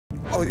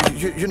Oh,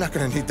 you're not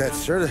gonna need that,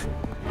 sir. The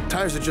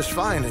tires are just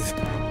fine. He's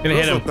gonna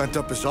hit him. Bent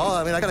up is all.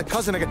 I mean, I got a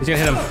cousin. He's gonna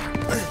hit him.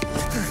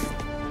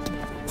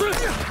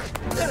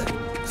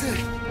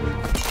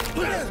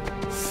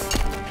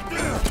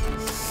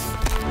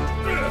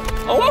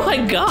 Oh my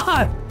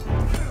god!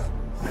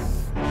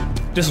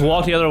 Just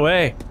walk the other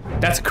way.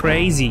 That's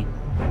crazy.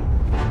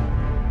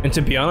 And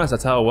to be honest,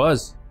 that's how it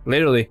was.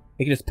 Literally,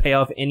 he can just pay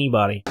off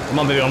anybody. Come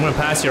on, baby, I'm gonna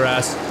pass your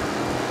ass.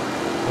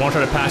 I wanna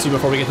try to pass you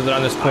before we get to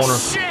down this corner.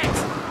 Oh, shit!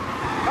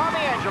 Tommy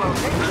Angelo,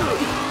 take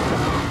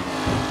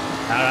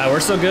Alright, we're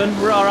still good.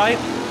 We're alright.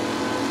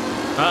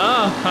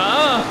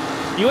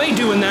 You ain't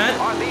doing that.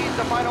 Are these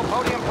the final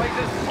podium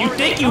places? You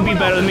think you'd be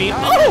better than me?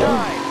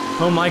 Oh!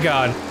 Oh my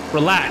god.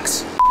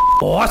 Relax.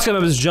 What's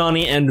up, it's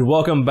Johnny, and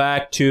welcome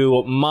back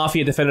to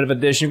Mafia Definitive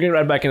Edition. We're getting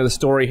right back into the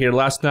story here.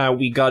 Last night,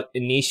 we got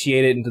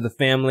initiated into the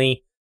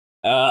family,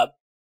 and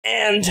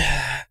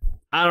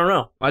I don't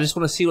know. I just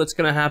want to see what's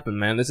gonna happen,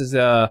 man. This is,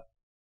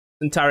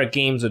 entire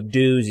game's a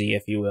doozy,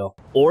 if you will.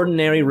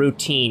 Ordinary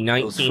routine,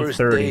 1930. Those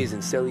first days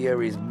in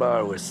Salieri's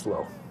bar were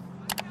slow.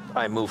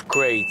 I moved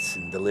crates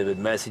and delivered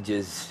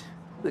messages.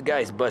 The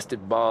guys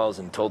busted balls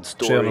and told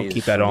stories. Actually, I'll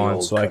keep that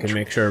on so I can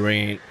make sure we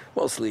ain't...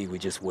 Mostly, we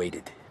just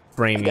waited.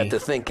 I got to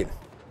thinking,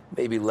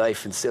 maybe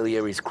life in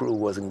Salieri's crew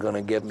wasn't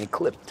gonna get me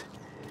clipped.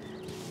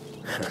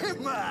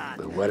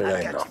 But what did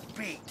I know?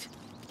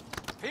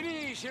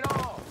 Finish it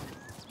all.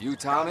 You,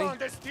 Tommy? On,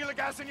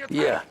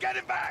 yeah. Get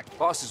it back.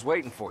 Boss is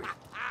waiting for you.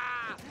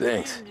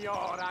 Thanks.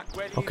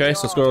 Okay,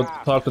 so let's go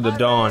talk to the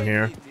Don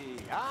here.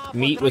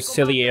 Meet with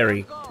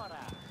Salieri.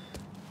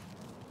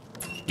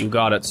 You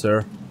got it,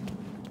 sir.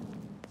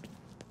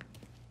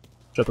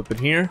 Jump up in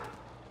here.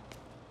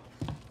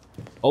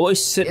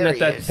 Always sitting at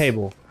that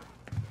table.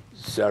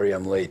 Sorry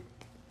I'm late.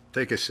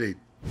 Take a seat.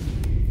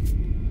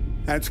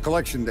 And it's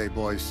collection day,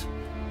 boys.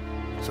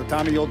 So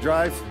Tommy, you'll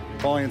drive.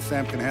 Paulie and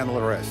Sam can handle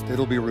the rest.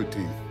 It'll be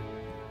routine.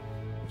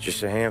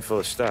 Just a handful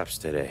of stops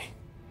today.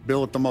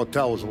 Bill at the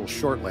motel was a little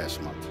short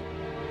last month.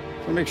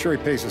 So make sure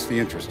he pays us the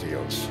interest he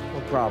owes.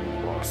 No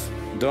problem, boss.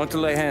 Don't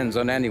lay hands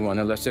on anyone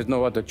unless there's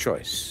no other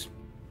choice.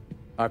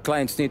 Our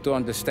clients need to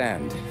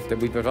understand that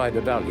we provide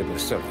a valuable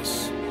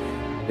service.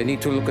 They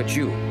need to look at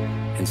you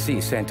and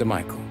see Santa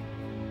Michael.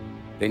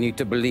 They need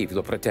to believe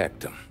you'll protect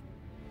them.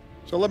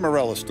 So let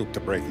Morella stoop to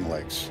breaking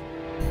legs.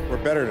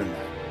 We're better than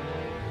that.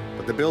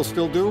 But the bills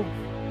still due,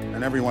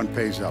 and everyone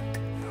pays up.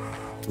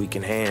 We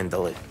can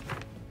handle it.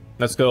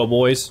 Let's go,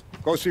 boys.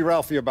 Go see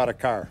Ralphie about a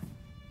car.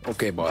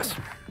 Okay, boss.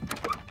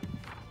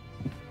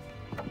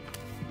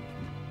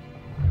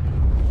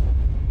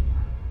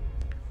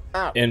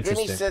 Oh,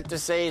 Interesting. Vinny said to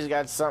say he's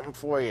got something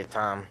for you,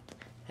 Tom.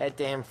 Head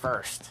to him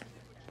first.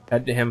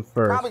 Head to him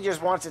first. Probably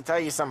just wants to tell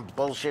you some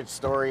bullshit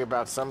story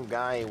about some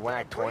guy he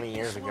whacked 20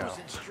 years ago.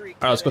 Alright,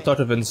 let's go talk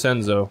to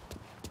Vincenzo.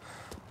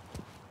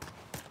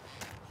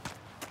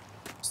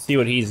 See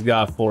what he's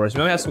got for us.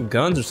 Maybe he has some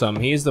guns or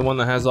something. He's the one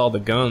that has all the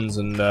guns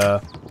and,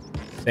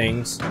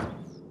 things.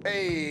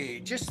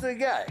 Hey, just the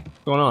guy.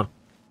 What's going on?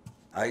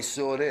 I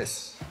saw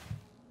this,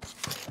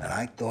 and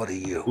I thought of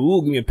you.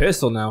 Ooh, give me a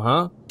pistol now,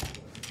 huh?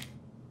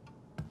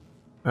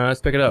 Alright, let's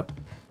pick it up.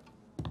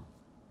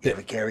 You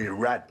ever carried a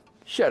rat?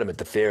 Shot him at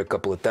the fair a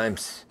couple of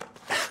times.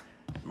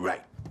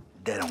 Right.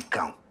 That don't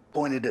count.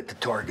 Pointed at the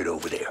target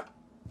over there.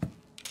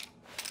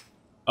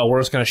 Oh,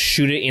 we're just gonna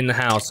shoot it in the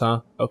house,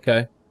 huh?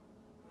 Okay.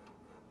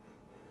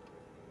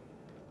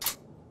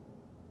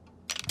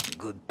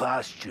 Good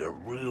posture,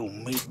 real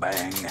meat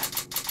bang.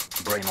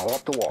 Brain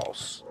off the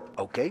walls.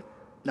 Okay?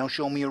 Now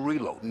show me a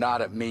reload.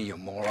 Not at me, you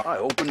moron. I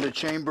opened the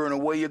chamber and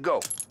away you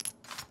go.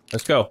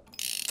 Let's go.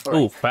 All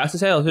Ooh, right. fast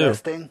as hell, too.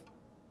 Last thing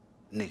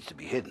needs to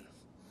be hidden.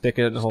 Stick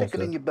it in the Stick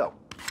holster. it in your belt.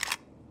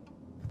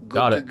 Good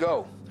Got to it.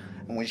 go.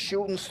 And when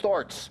shooting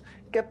starts,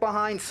 get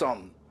behind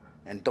something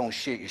and don't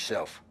shit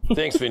yourself.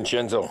 Thanks,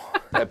 Vincenzo.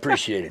 I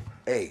appreciate it.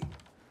 Hey,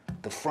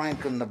 the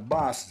Frank and the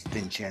boss is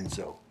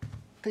Vincenzo.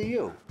 To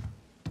you,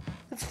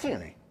 it's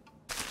Finny.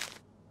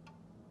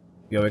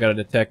 Yo, we got a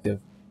detective.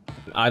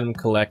 An item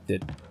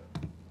collected.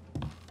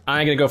 I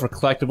ain't gonna go for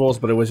collectibles,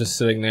 but it was just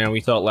sitting there and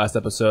we saw it last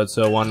episode,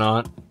 so why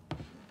not?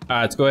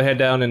 Alright, let's go ahead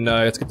down and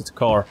let's get this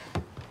car.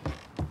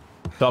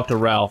 Talk to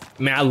Ralph.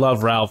 Man, I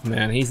love Ralph,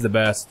 man. He's the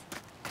best,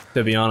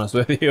 to be honest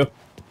with you.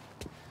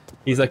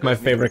 He's like my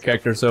favorite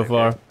character so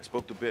far. I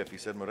spoke to Biff. He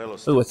said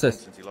Morelos Ooh, what's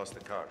this? since he lost the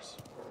cars.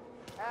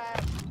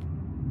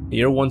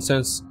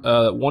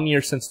 One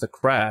year since the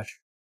crash.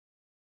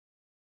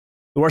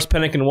 The worst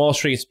panic in Wall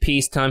Street's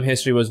peacetime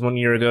history was 1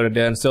 year ago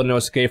today, and still no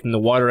escape from the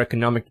wider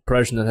economic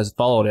depression that has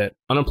followed it.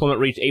 Unemployment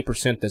reached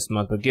 8% this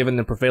month, but given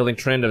the prevailing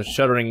trend of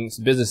shuttering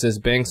businesses,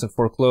 banks, and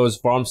foreclosed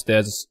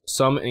farmsteads,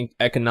 some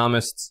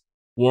economists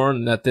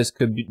warn that this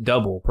could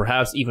double,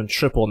 perhaps even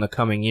triple in the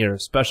coming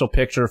years. Special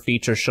picture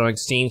features showing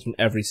scenes from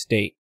every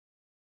state.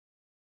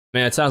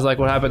 Man, it sounds like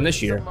what happened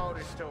this year.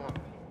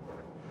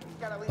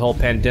 The whole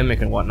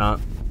pandemic and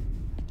whatnot.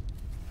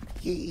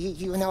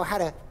 You know how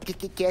to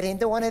get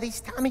into one of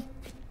these, Tommy?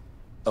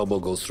 Elbow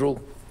goes through.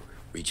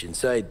 Reach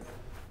inside.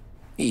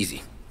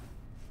 Easy.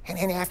 And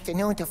an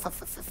afternoon to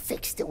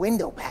fix the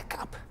window back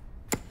up.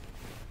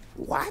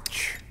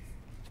 watch.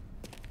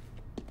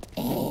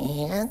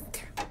 And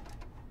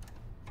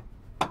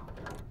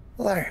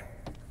learn.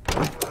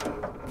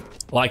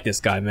 Like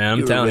this guy, man. I'm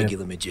You're a telling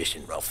regular you.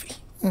 magician, Ralphie.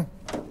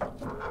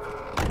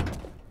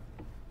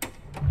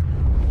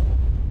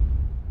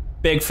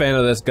 Big fan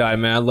of this guy,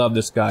 man. I love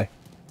this guy.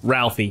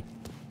 Ralphie.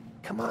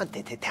 Come on,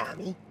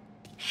 Tommy.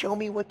 Show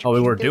me what you Oh, we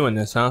can were do. doing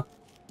this, huh?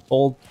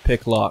 Old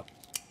pick lock.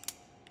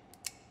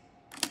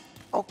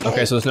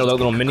 Okay, so there's no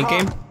little mini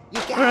game?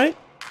 You got Alright.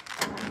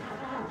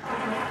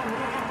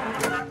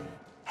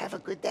 Have a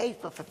good day,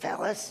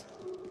 fellas.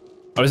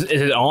 Oh, is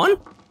it on?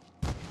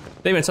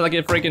 They even sound like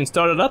it freaking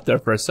started up there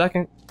for a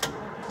second.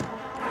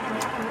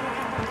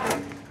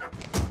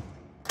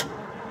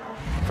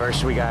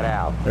 First we got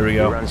Al. There we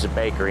go. He runs a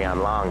bakery on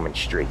Longman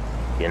Street.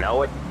 You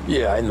know it?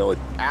 Yeah, I know it.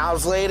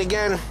 Al's late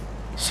again?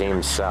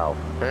 Seems so.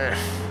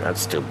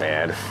 That's too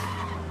bad.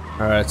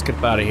 Alright, let's get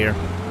out of here.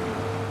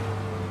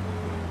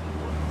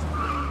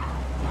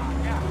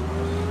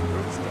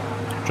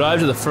 Drive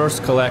to the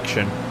first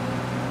collection.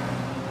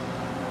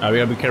 We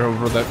gotta be careful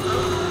for that.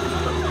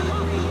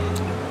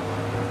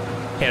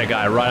 Hit a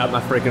guy right out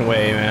my freaking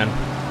way, man.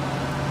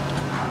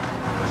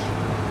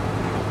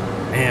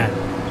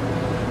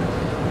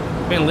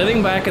 Man,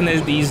 living back in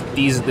this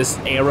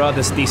era,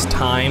 these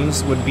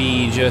times would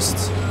be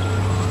just.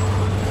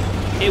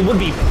 It would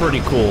be pretty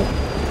cool.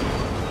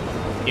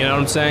 You know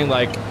what I'm saying?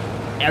 Like,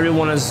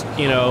 everyone is,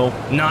 you know,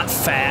 not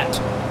fat,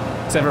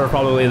 except for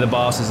probably the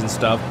bosses and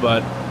stuff,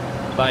 but,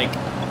 like,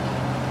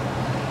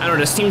 I don't know,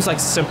 it just seems like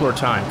simpler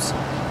times.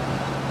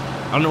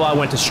 I don't know why I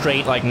went to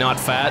straight, like, not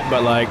fat,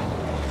 but, like,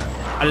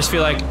 I just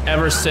feel like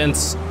ever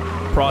since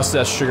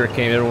processed sugar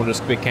came, everyone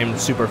just became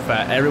super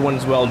fat.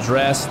 Everyone's well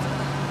dressed.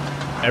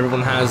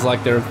 Everyone has,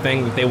 like, their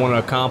thing that they want to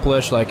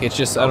accomplish. Like, it's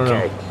just, I don't know.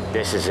 Okay,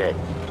 this is it.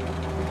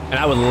 And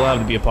I would love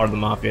to be a part of the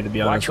Mafia, to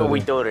be honest Watch what we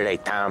with you. do today,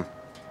 Tom.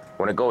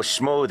 When it goes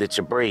smooth, it's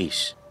a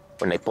breeze.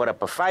 When they put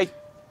up a fight,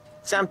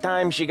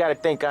 sometimes you gotta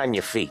think on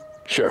your feet.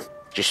 Sure.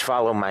 Just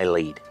follow my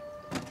lead.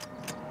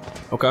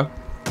 Okay.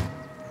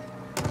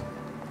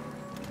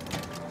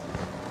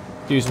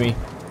 Excuse me.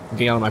 I'm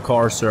getting out of my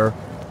car, sir.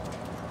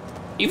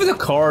 Even the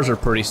cars are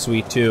pretty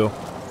sweet, too.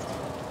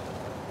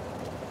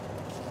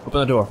 Open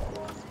the door.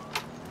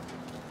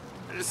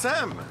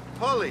 Sam,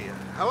 Polly,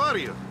 how are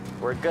you?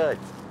 We're good.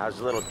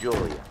 How's little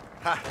Julia?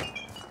 Ha!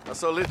 I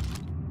saw lit.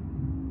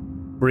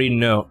 Read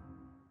note.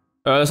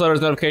 This letter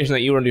is notification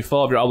that you are in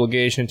default of your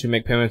obligation to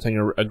make payments on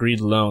your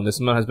agreed loan. This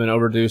amount has been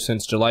overdue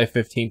since July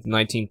 15th,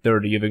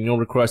 1930. You have ignored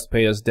requests to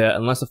pay this debt.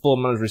 Unless the full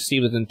amount is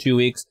received within 2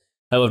 weeks,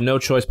 I will have no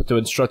choice but to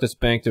instruct this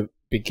bank to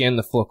begin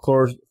the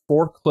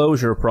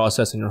foreclosure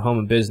process in your home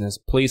and business.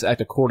 Please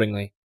act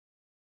accordingly.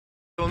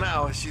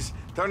 Now she's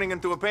turning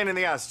into a pain in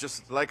the ass,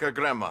 just like her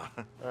grandma.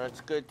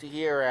 That's good to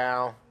hear,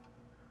 Al.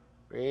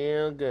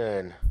 Real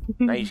good.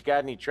 Now, you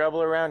got any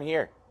trouble around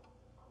here?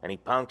 Any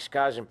punks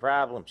causing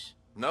problems?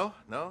 No,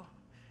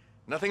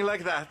 nothing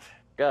like that.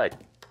 Good.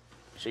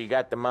 So you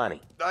got the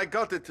money? I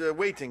got it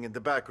waiting in the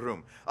back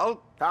room.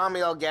 Tommy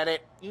will get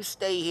it. You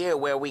stay here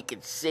where we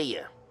can see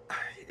you.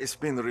 It's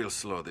been real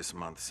slow this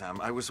month, Sam.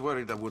 I was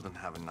worried I wouldn't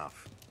have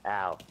enough.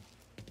 Al,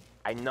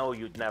 I know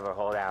you'd never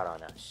hold out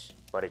on us,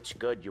 but it's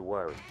good you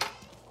worry.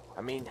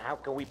 I mean, how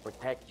can we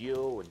protect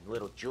you and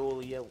little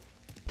Julia?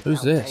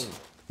 Who's this? Can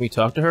we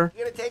talk to her?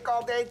 You gonna take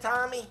all day,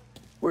 Tommy?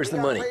 Where's the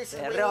money?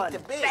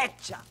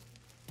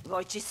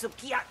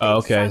 Oh,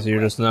 okay, so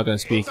you're just not gonna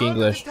speak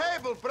English.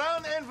 Table,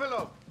 brown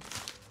envelope.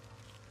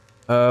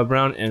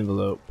 Brown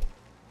envelope.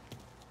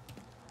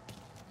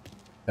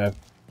 Okay.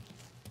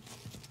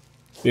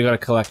 We got a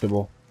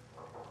collectible.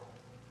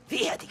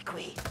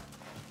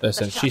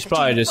 Listen, she's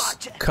probably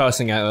just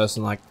cussing at us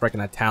in like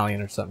freaking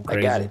Italian or something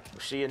crazy. I got it.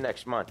 We'll see you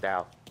next month,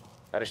 Al.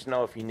 Let us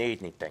know if you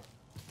need anything.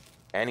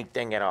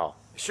 Anything at all.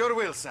 Sure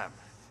will, Sam.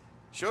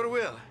 Sure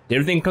will.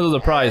 Everything comes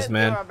with a price,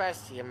 man. Do our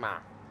best to your mom,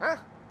 huh?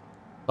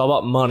 It's all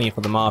about money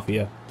for the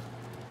Mafia.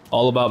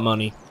 All about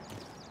money.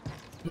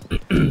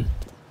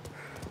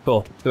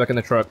 Cool. Get back in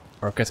the truck.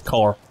 Or I guess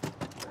car.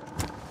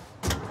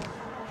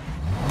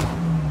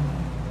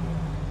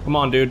 Come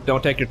on, dude.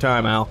 Don't take your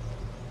time, Al.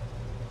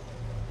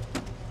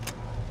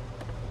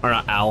 Or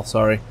not Al,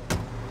 sorry.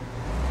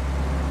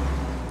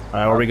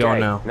 Alright, where are we going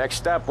now?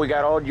 Next up, we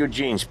got old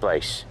Eugene's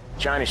place.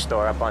 China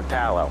store up on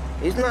Tallow.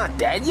 He's not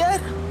dead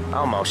yet?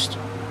 Almost.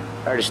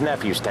 Heard his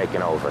nephew's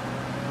taking over.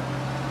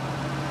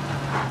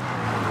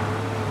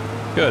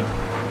 Good.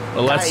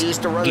 Well, let's Guy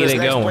used to run get this it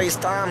next going. place,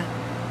 Tom.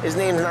 His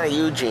name's not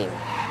Eugene.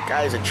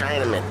 Guy's a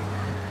Chinaman.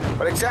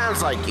 But it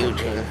sounds like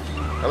Eugene.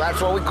 Well, that's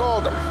what we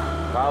called him.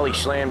 Polly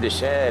slammed his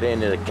head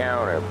into the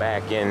counter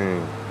back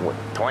in, what,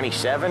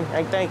 27,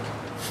 I think?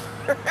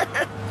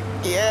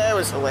 Yeah, it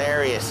was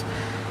hilarious.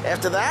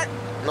 After that,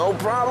 no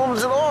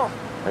problems at all.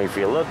 If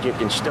you look, you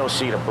can still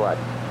see the blood.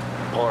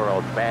 Poor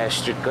old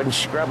bastard couldn't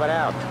scrub it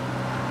out.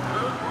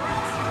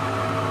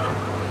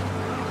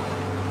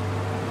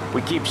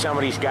 We keep some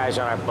of these guys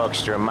on our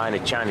books to remind the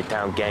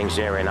Chinatown gangs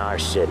they're in our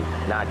city,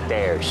 not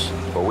theirs.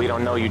 But we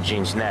don't know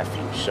Eugene's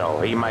nephew, so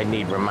he might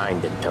need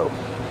reminding too.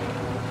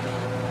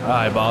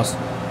 Alright, boss.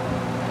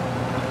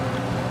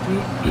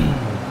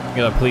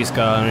 Got a police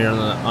car on here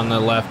on the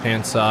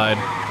left-hand side.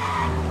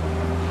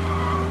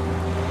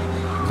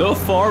 So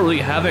far, we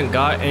haven't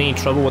got any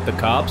trouble with the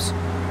cops.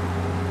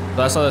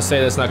 That's not to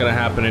say that's not gonna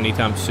happen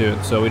anytime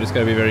soon, so we just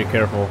gotta be very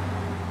careful.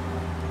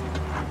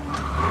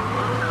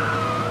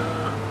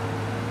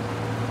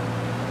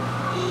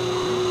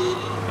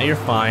 Hey, you're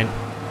fine.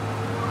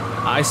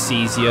 I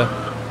sees you.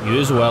 You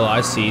as well,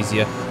 I sees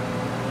you.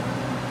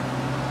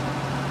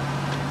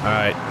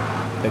 Alright,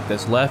 take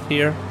this left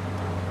here.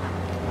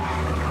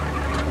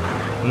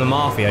 I'm the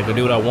Mafia, I can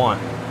do what I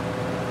want.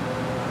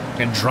 I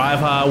can drive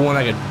how I want,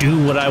 I can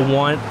do what I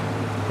want,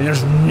 and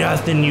there's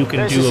nothing you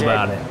can do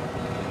about it.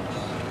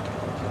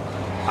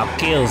 I'll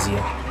kills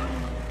you.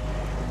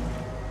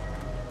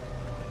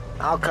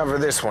 I'll cover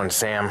this one,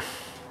 Sam.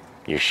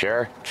 You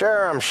sure?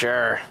 Sure, I'm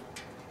sure.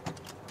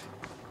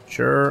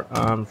 Sure,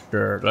 I'm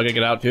sure. Do I gotta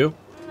get out too?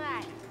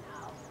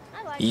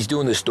 He's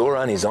doing the store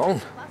on his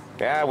own?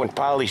 Yeah, when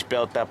Polly's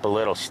built up a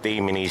little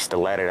steam, he needs to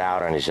let it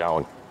out on his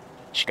own.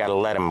 Just gotta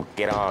let him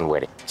get on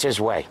with it. It's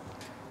his way.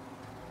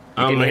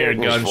 I'm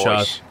hearing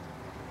gunshots.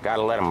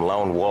 Gotta let him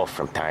lone wolf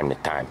from time to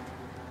time.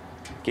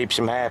 Keeps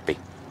him happy.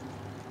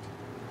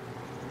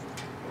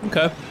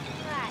 Okay.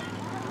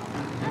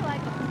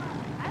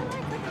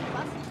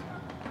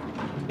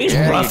 He's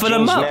yeah, roughing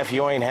him up.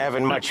 Nephew ain't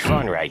having much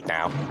fun right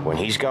now. When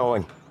he's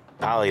going,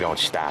 Polly don't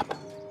stop.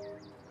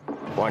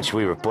 Once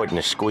we were putting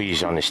a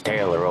squeeze on this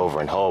tailor over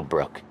in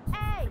Holbrook.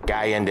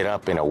 Guy ended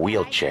up in a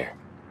wheelchair.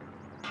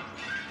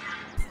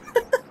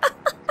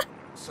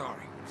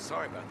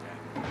 Sorry about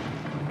that.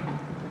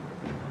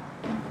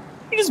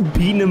 You're just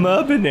beating him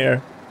up in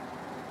there.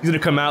 He's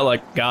gonna come out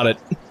like, got it.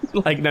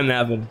 Like nothing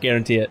happened,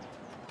 guarantee it.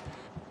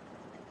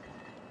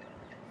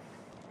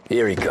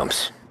 Here he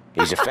comes.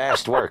 He's a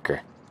fast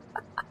worker.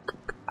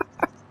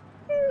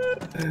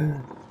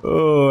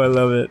 Oh, I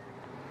love it.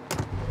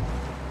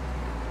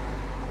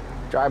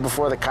 Drive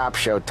before the cops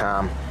show,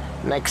 Tom.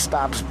 Next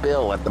stop's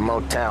Bill at the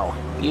motel.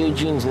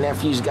 Eugene's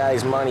nephew's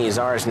guy's money is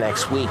ours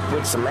next week,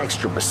 with some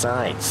extra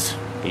besides.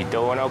 He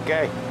doing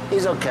okay?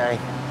 He's okay.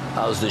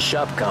 How's the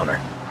shop counter?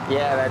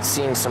 Yeah, that's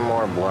seen some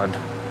more blood.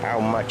 How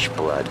much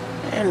blood?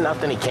 And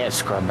nothing he can't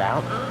scrub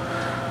out.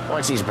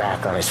 Once he's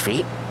back on his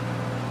feet.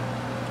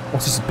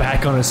 Once he's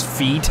back on his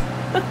feet?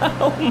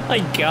 Oh my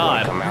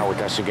god. Come out with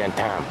us again,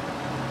 Tom.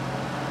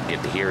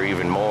 Get to hear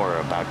even more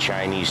about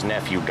Chinese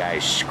nephew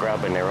guys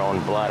scrubbing their own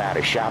blood out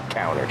of shop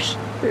counters.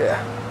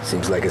 Yeah,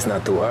 seems like it's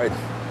not too hard.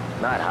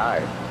 Not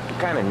hard.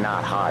 Kind of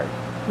not hard.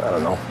 I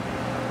don't know.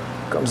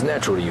 Comes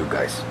natural to you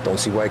guys. Don't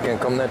see why it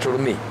can't come natural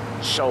to me.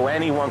 So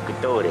anyone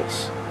could do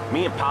this.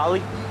 Me and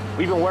Polly,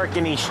 we've been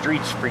working these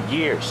streets for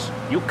years.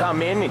 You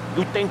come in and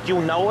you think you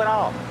know it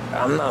all.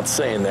 I'm not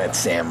saying that,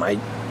 Sam.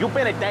 You've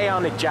been a day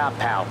on the job,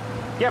 pal.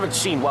 You haven't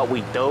seen what we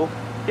do.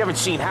 You haven't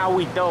seen how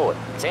we do it.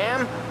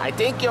 Sam, I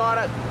think you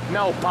oughta...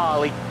 No,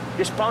 Polly.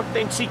 This punk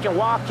thinks he can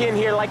walk in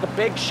here like a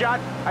big shot.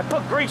 I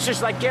put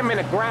greasers like him in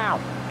the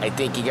ground. I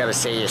think you gotta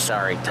say you're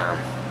sorry, Tom.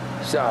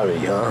 Sorry,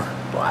 huh?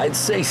 Well, I'd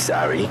say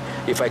sorry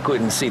if I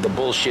couldn't see the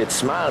bullshit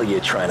smile you're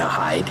trying to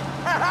hide.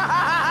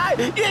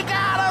 You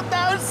got him,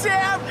 though,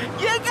 Sam!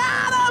 You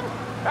got him!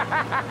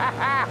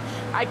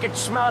 I could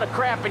smell the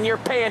crap in your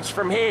pants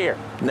from here.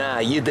 Nah,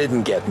 you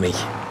didn't get me.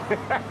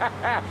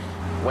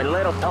 When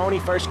little Tony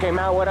first came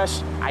out with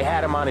us, I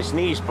had him on his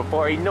knees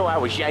before he knew I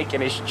was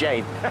yanking his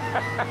chain.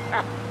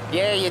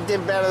 Yeah, you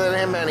did better than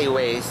him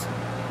anyways.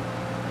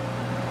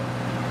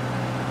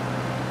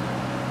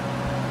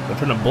 They're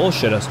trying to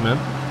bullshit us, man.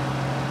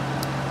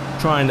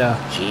 Trying to...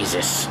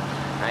 Jesus,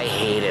 I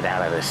hate it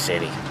out of the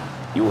city.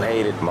 You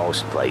hate it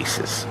most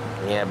places.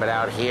 Yeah, but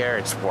out here,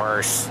 it's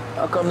worse.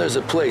 How come there's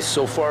a place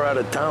so far out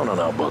of town on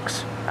our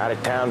books? Out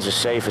of town's the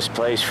safest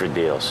place for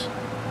deals.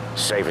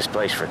 Safest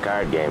place for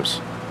card games.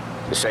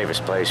 The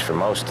safest place for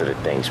most of the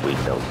things we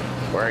do.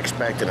 We're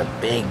expecting a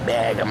big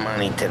bag of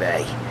money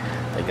today.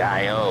 The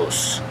guy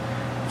owes.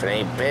 If it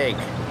ain't big,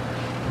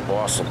 the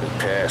boss will be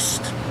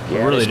pissed.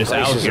 We're really just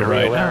out here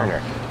right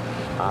now.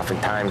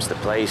 Oftentimes the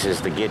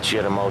places that get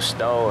you the most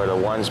dough are the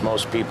ones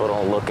most people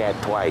don't look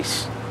at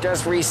twice.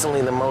 Just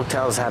recently, the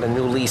motel's had a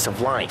new lease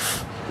of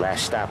life.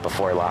 Last stop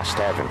before Lost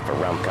Heaven for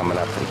rum coming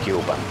up from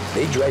Cuba.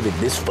 They drive it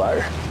this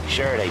far?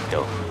 Sure they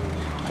do.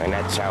 And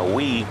that's how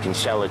we can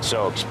sell it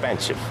so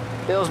expensive.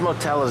 Bill's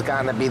motel has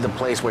gotten to be the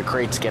place where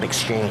crates get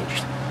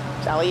exchanged.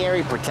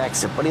 Salieri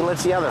protects it, but he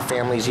lets the other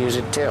families use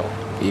it too.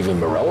 Even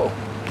Morello?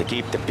 To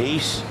keep the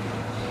peace?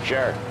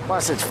 Sure.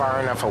 Plus, it's far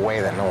enough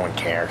away that no one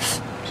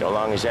cares. So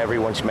long as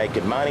everyone's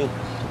making money,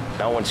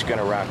 no one's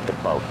gonna rock the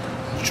boat.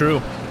 It's true.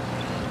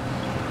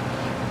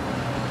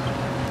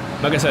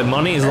 Like I said,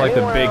 money is like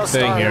the big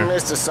thing here.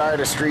 Miss the side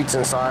of streets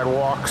and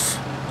sidewalks.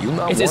 You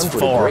not one for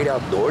the great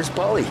outdoors,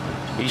 Polly?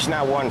 He's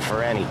not one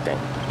for anything.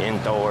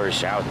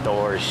 Indoors,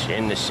 outdoors,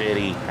 in the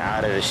city,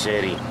 out of the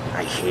city.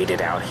 I hate it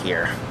out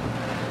here.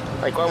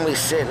 Like when we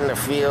sit in the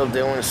field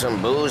doing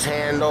some booze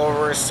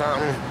handover or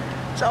something.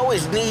 It's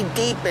always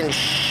knee-deep in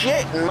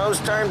shit, and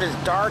most times it's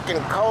dark and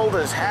cold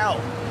as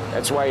hell.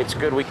 That's why it's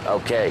good we...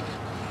 Okay,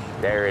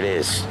 there it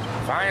is.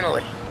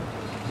 Finally.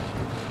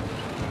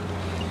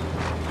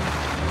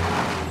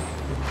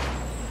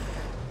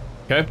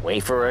 Okay.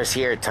 Wait for us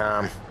here,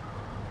 Tom.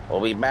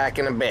 We'll be back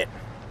in a bit.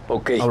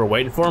 Okay. Oh, we're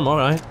waiting for him?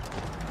 Alright.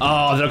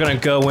 Oh, they're gonna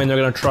go in, they're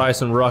gonna try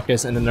some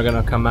ruckus, and then they're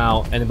gonna come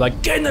out, and they're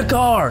like, get in the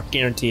car!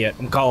 Guarantee it.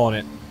 I'm calling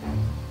it.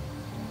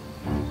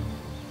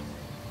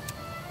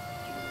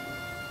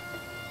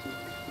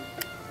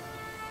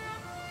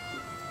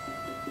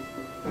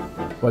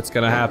 What's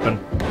gonna happen?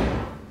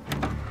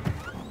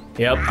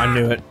 Yep, I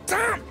knew it.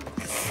 Tom,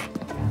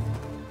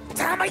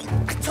 I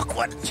took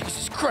one.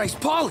 Jesus Christ,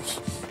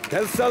 Paulie.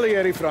 Tell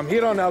Salieri from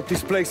here on out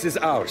this place is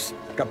ours.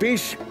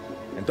 Capiche?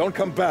 And don't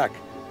come back,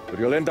 or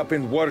you'll end up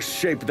in worse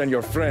shape than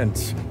your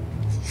friends.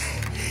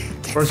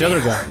 Where's the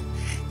other guy?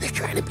 They're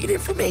trying to beat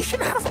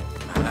information out of him.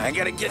 I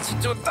gotta get you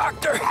to a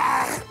doctor.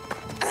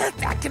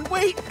 I can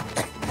wait.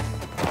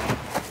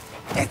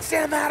 Get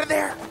Sam out of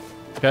there.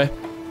 Okay.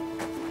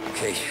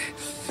 Okay.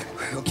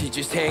 Okay,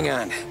 just hang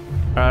on.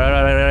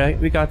 Alright.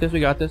 We got this, we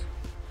got this.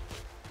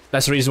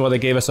 That's the reason why they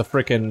gave us a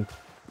frickin'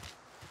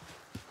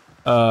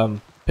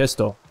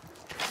 pistol.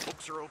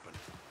 Books are open.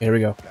 Here we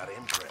go. Got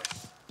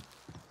interest.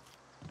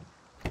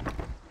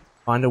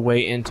 Find a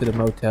way into the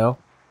motel.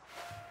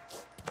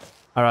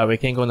 Alright, we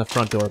can't go in the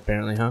front door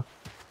apparently, huh?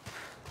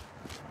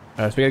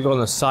 Alright, so we gotta go on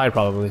the side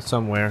probably,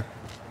 somewhere.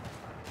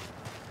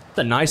 It's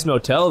a nice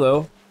motel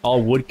though.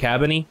 All wood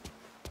cabiny.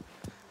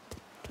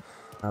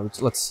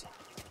 Alright, let's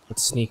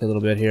sneak a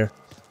little bit here.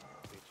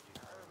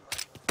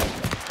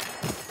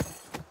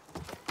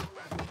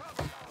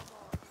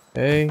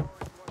 Okay.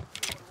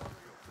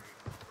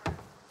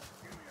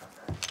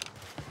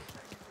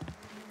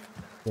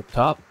 Up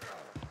top.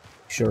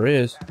 Sure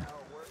is.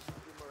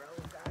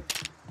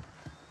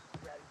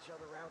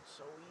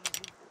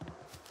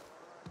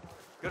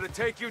 Gonna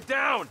take you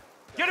down!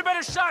 Get a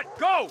better shot!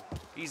 Go!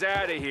 He's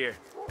out of here.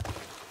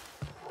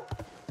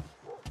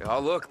 Yeah,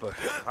 I'll look, but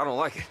I don't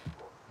like it.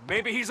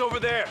 Maybe he's over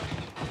there.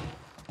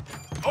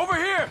 Over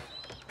here!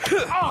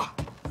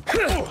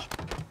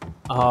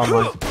 Oh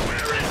my.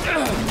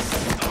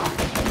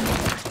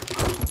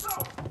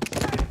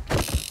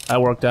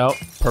 That worked out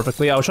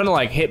perfectly. I was trying to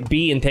like hit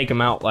B and take him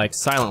out like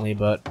silently,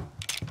 but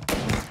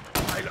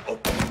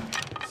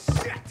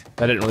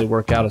that didn't really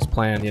work out as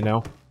planned, you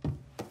know?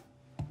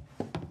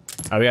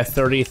 Alright, we got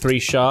 33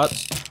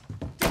 shots.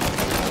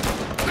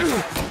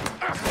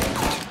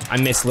 I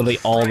missed literally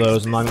all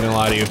those, I'm not gonna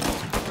lie to you.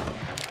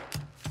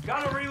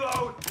 Gotta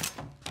reload!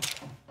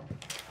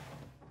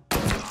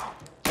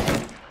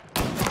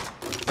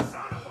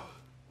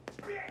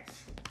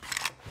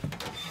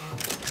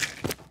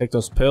 Take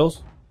those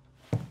pills.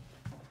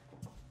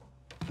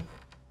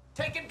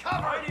 Taking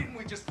cover! Why didn't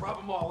we just rub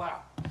them all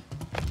out?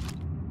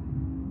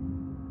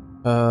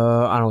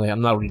 I don't know,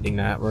 I'm not reading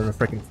that. We're in the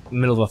freaking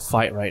middle of a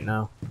fight right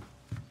now.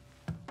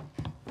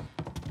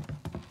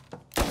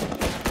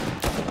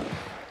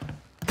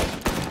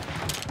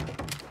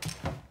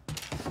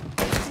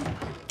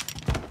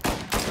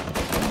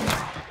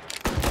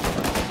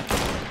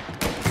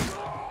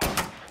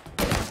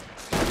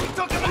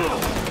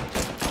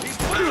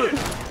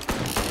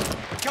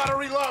 Gotta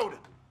reload.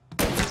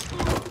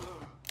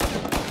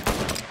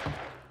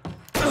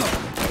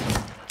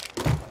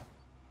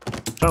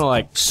 Trying to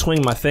like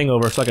swing my thing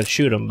over so I could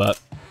shoot him, but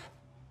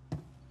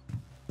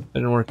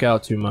didn't work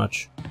out too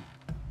much.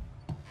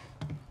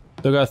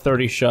 Still got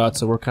 30 shots,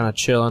 so we're kind of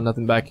chilling.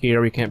 Nothing back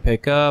here we can't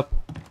pick up.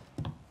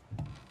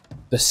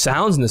 The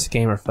sounds in this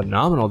game are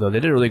phenomenal, though. They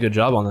did a really good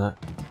job on that.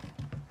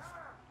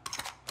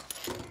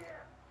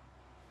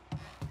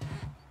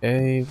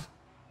 Okay.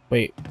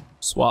 Wait.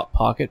 Swap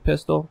pocket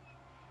pistol?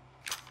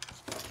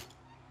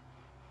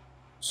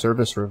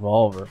 Service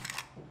revolver.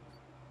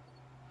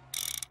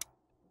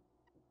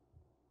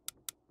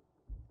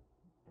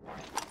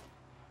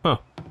 Huh.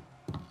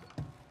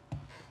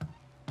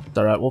 It's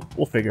alright,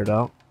 we'll figure it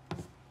out.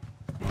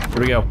 Here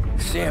we go.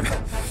 Sam.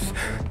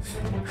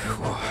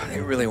 Whoa,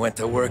 they really went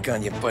to work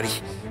on you, buddy.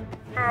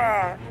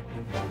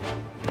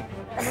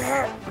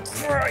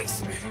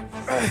 Christ.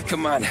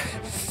 Come on.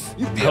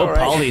 You'll be Hope all right.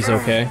 Paulie's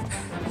okay.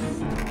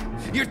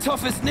 You're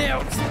tough as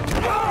nails.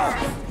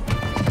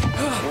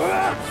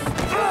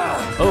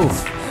 Oh.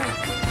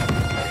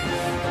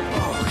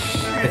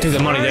 They took the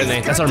money, didn't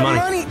they? That's our money.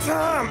 Money,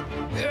 Tom.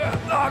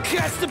 Oh,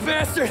 catch the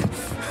bastard.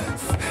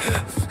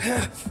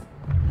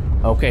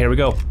 Okay, here we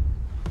go.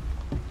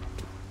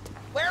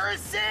 Where is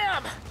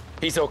Sam?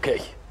 He's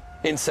okay.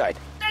 Inside.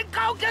 Then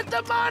go get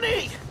the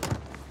money!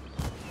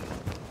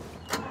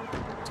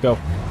 Let's go.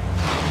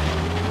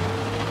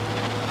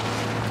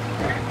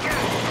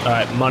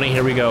 Alright, money,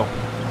 here we go.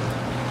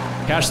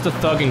 Catch the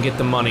thug and get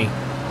the money.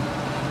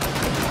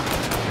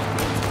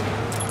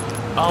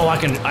 Oh, I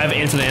have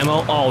infinite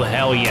ammo? Oh,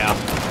 hell yeah.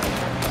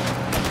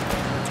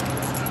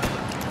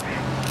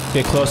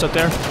 Get close up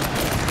there.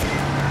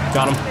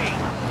 Got him.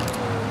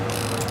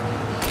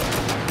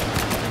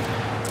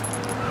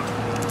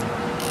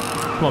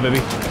 Come on, baby.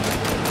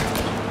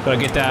 Gotta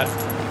get that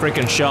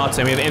freaking shots.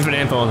 And we have infinite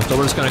ammo, so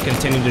we're just gonna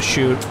continue to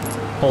shoot.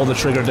 Hold the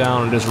trigger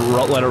down and just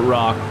let it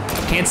rock.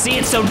 Can't see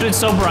it, so it's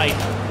so bright.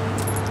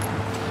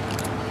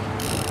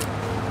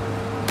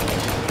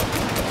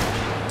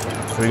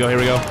 Here we go, here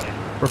we go.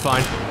 We're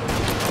fine.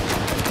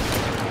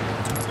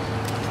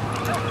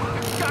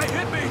 Guy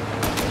hit me!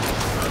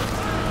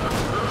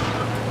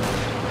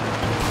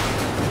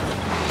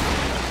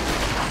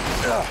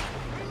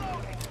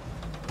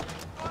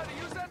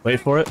 Wait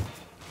for it.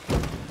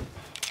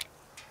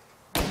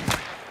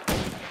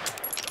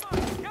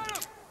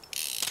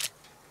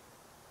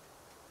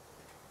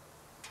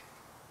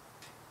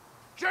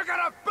 You're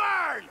gonna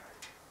burn!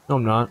 No,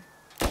 I'm not.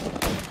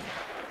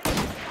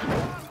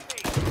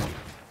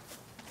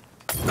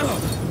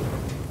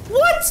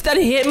 What? That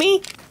hit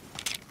me?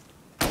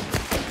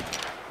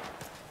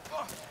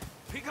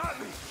 He got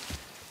me!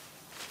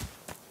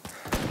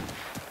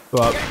 Go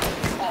up.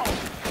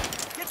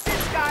 Get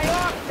this guy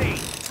off me!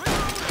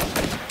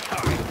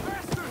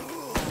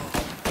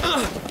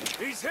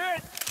 He's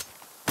hit!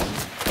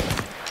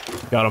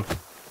 Got him.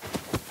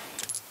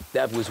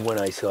 That was when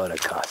I saw the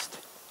cost.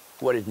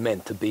 What it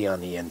meant to be on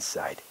the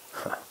inside.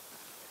 Huh.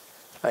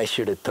 I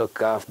should have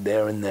took off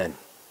there and then.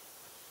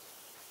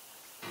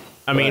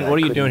 I mean, what are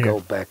you doing here? Go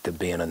back to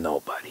being a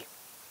nobody.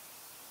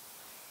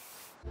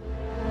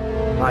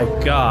 My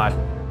God.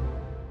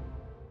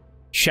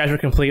 Shatter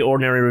complete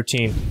ordinary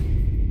routine.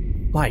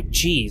 My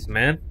jeez,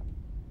 man.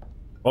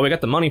 Well, we got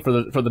the money for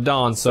the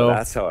Dawn, so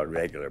that's how a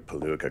regular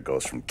palooka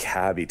goes from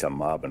cabbie to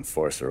mob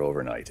enforcer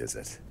overnight, is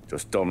it?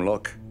 Just dumb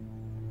luck?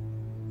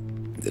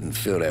 Didn't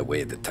feel that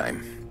way at the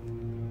time.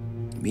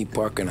 Me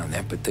parking on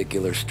that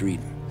particular street,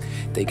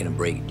 taking a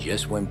break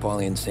just when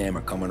Paulie and Sam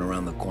are coming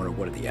around the corner,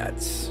 what are the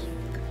odds?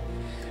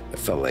 I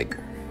felt like,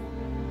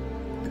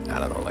 I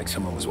don't know, like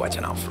someone was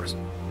watching out for us.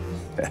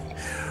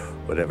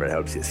 Whatever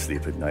helps you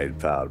sleep at night,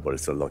 pal, but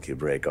it's a lucky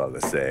break all the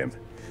same.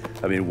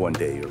 I mean, one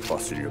day you're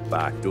busting your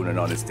back, doing an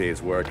honest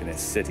day's work in a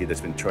city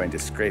that's been trying to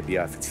scrape you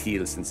off its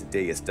heels since the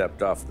day you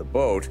stepped off the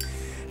boat,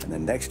 and the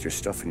next you're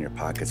stuffing your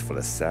pockets full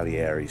of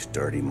Salieri's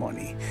dirty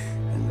money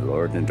and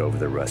lording it over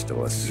the rest of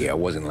us. Yeah, it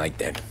wasn't like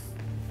that.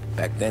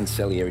 Back then,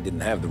 Salieri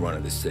didn't have the run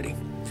of the city.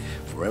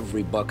 For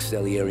every buck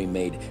Salieri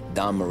made,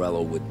 Don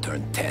Morello would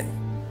turn 10.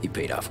 He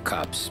paid off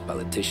cops,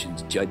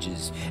 politicians,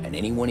 judges, and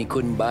anyone he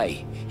couldn't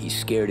buy, he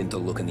scared into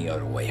looking the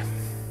other way.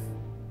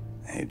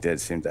 He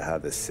did seem to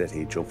have the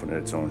city jumping at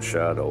its own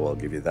shadow, I'll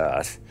give you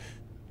that.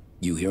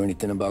 You hear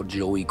anything about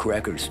Joey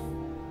Crackers?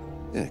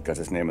 Yeah, got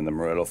his name in the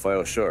Morello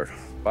file, sure.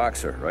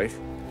 Boxer, right?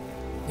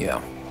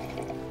 Yeah,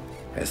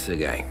 that's the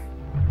guy.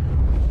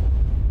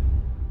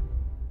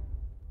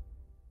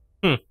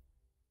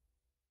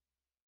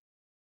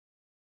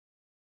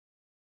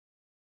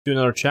 Do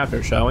another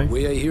chapter, shall we?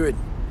 Way I hear it,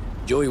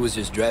 Joey was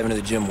just driving to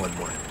the gym one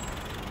morning.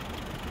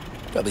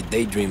 Probably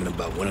daydreaming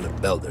about winning a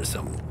belt or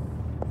something.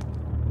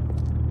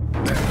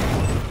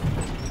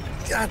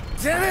 God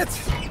damn it!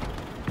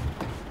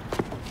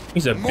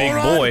 He's a big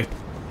boy.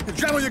 You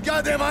driving with your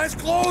goddamn eyes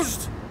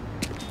closed?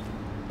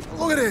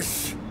 Look at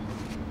this.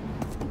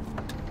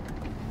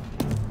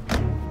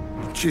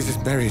 Jesus,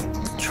 Mary,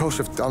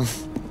 Joseph, Tom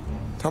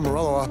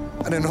Morello,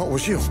 I didn't know it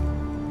was you.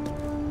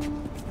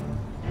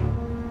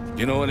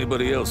 You know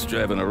anybody else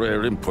driving a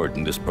rare import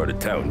in this part of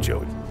town,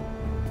 Joey?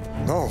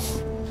 No.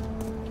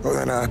 Well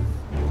then,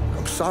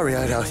 I'm sorry,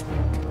 I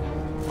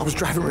was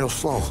driving real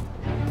slow.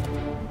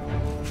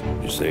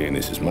 You're saying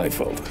this is my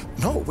fault?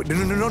 No,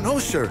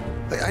 sir.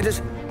 I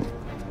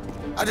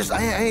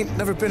ain't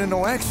never been in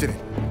no accident.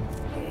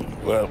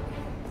 Well,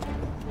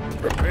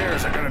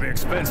 repairs are gonna be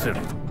expensive.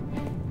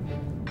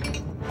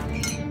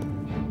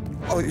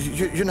 Oh,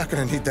 you're not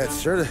gonna need that,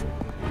 sir. The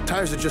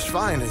tires are just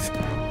fine.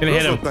 Gonna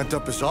hit him. Bent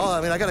up is all.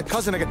 I mean, I got a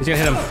cousin. He's gonna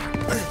hit him.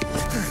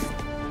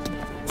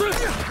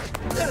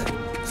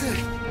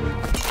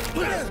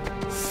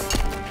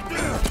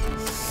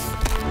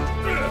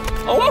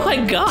 Oh my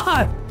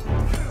God!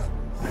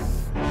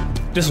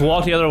 Just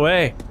walk the other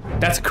way.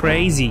 That's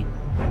crazy.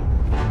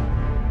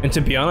 And to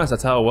be honest,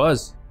 that's how it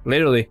was.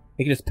 Literally,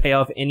 he could just pay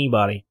off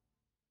anybody.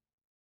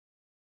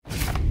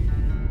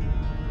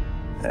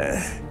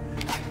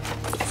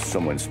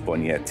 Someone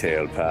spun you a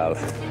tail, pal.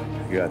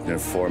 You got an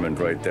informant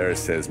right there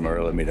says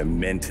Morello made a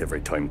mint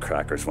every time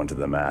Crackers went to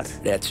the mat.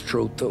 That's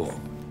true, too.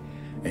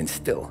 And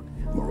still,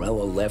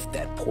 Morello left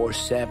that poor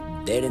sap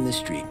dead in the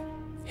street.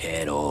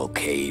 Head all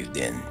caved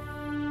in.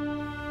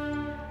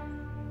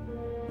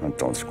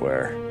 Don't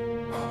square.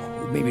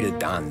 Maybe the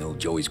Don knew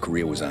Joey's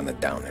career was on the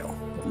downhill.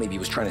 Maybe he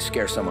was trying to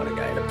scare some other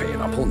guy into paying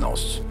up. Who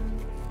knows?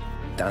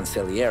 Don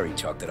Salieri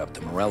chalked it up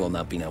to Morello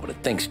not being able to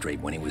think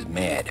straight when he was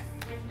mad.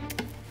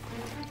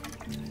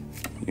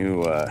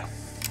 You,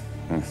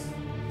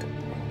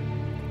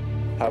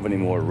 have any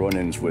more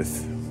run-ins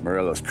with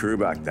Morello's crew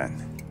back then?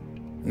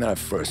 Not at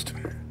first.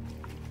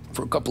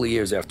 For a couple of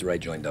years after I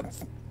joined up,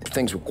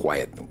 things were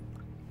quiet.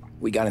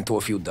 We got into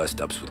a few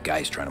dust-ups with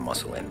guys trying to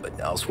muscle in, but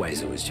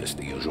elsewise it was just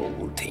the usual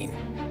routine.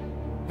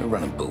 We're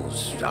running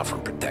booze,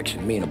 offering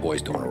protection, me and the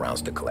boys doing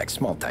rounds to collect,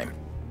 small time.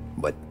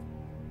 But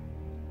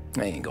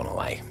I ain't gonna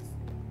lie.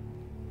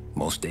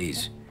 Most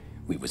days,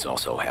 we was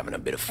also having a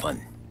bit of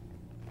fun.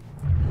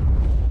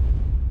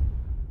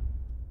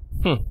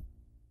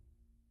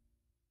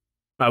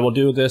 I will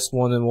do this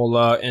one and we'll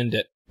end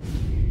it.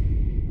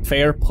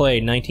 Fair Play,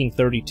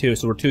 1932,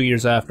 so we're 2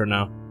 years after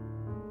now.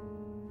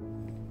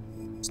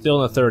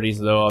 Still in the 30s,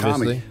 though,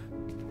 obviously.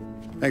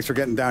 Tommy, thanks for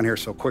getting down here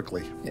so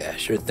quickly. Yeah,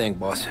 sure thing,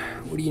 boss.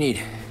 What do you need?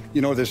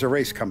 You know, there's a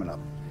race coming up.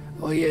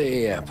 Oh,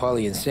 yeah.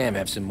 Paulie and Sam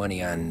have some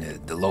money on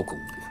the local.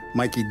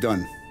 Mikey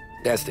Dunn.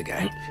 That's the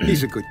guy.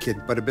 He's a good kid,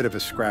 but a bit of a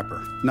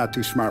scrapper. Not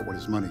too smart with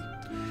his money.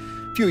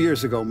 A few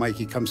years ago,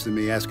 Mikey comes to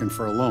me asking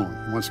for a loan.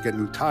 He wants to get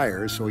new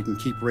tires so he can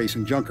keep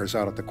racing junkers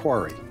out at the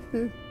quarry.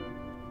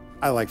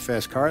 I like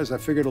fast cars. I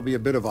figured it'll be a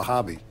bit of a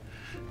hobby.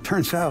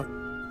 Turns out,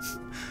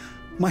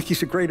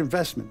 Mikey's a great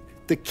investment.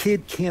 The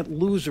kid can't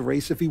lose a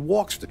race if he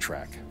walks the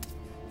track.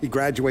 He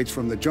graduates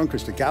from the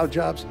junkers to gal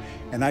jobs,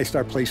 and I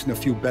start placing a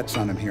few bets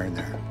on him here and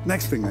there.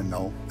 Next thing I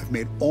know, I've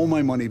made all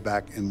my money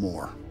back and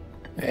more.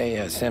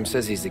 Hey, Sam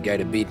says he's the guy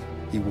to beat.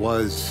 He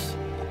was.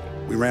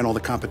 We ran all the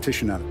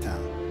competition out of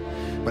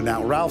town. But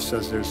now Ralph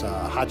says there's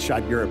a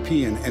hotshot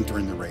European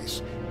entering the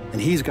race, and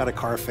he's got a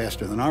car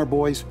faster than our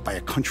boys by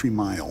a country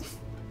mile.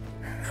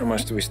 How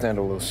much do we stand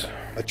to lose?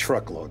 A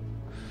truckload.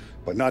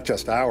 But not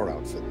just our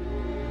outfit.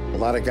 A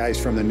lot of guys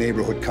from the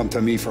neighborhood come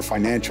to me for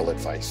financial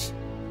advice.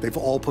 They've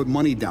all put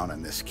money down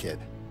on this kid.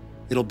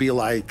 It'll be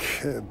like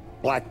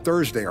Black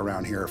Thursday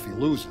around here if he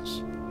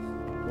loses.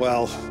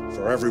 Well,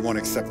 for everyone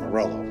except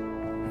Morello.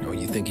 Oh,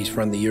 you think he's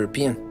from the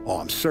European? Oh,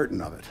 I'm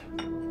certain of it.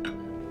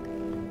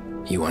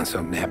 You want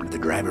something to happen to the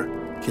driver?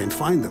 Can't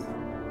find him.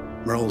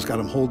 Morello's got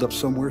him holed up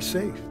somewhere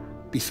safe.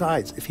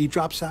 Besides, if he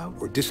drops out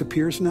or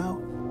disappears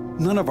now,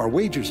 none of our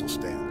wagers will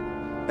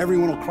stand.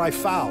 Everyone will cry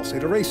foul, say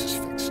the race is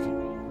fixed.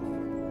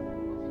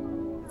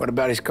 What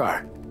about his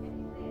car?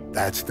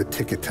 That's the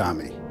ticket,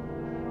 Tommy.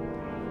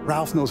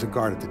 Ralph knows a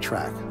guard at the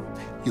track.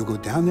 You go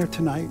down there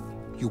tonight,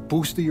 you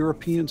boost the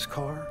European's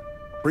car,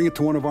 bring it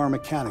to one of our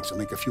mechanics, and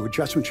make a few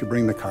adjustments, you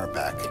bring the car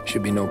back.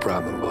 Should be no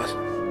problem, boss.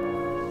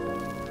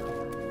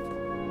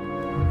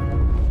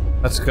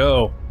 Let's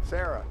go.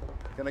 Sarah,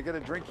 can I get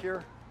a drink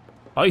here?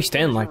 Why are you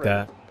standing like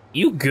that?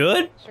 You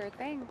good? Sure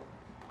thing.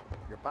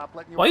 Your pop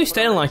letting you Why are you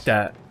standing like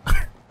that?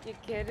 You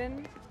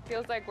kidding?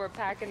 Feels like we're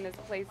packing this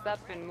place up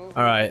and moving.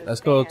 Alright,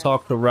 let's go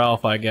talk to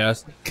Ralph, I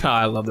guess.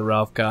 God, I love the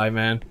Ralph guy,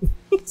 man.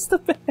 He's the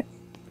best.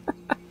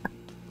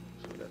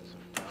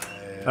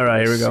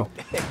 Alright, here we go.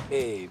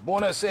 Hey,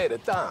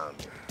 buonasera, Tom.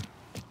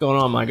 What's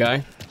going on, my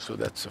guy? So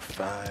that's a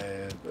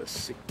 5, a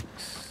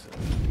 6.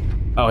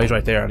 Oh, he's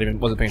right there. I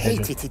wasn't paying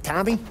attention. Hey,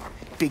 Tommy.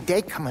 Big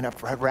day coming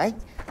up, right?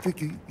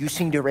 You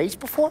seen the race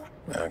before?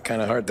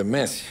 Kind of hard to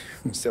miss.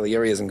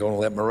 Salieri isn't going to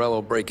let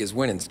Morello break his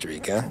winning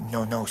streak, huh?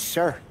 No,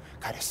 sir.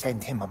 Gotta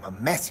send him a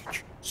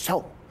message.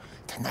 So,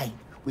 tonight,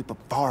 we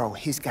borrow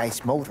his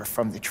guy's motor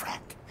from the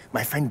track.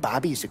 My friend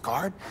Bobby is a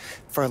guard.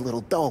 For a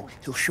little dough,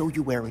 he'll show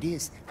you where it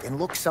is, then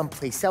look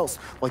someplace else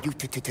while you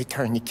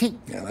turn the key.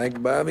 I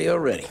like Bobby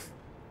already.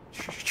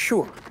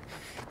 Sure.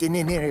 Then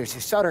there's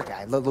this other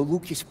guy,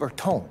 Lucas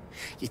Bertone.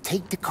 You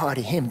take the car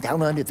to him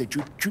down under the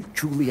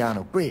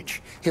Giuliano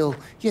Bridge. He'll,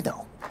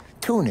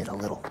 tune it a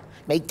little.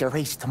 Make the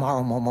race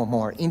tomorrow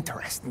more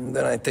interesting.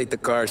 Then I take the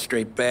car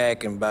straight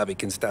back and Bobby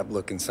can stop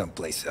looking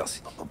someplace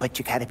else. But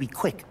you gotta be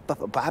quick.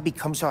 Bobby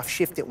comes off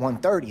shift at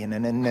 1:30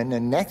 and then the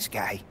next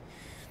guy,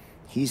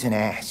 he's an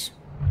ass.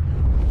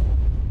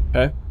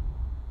 Okay.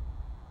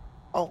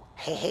 Oh,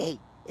 hey,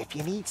 if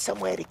you need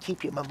somewhere to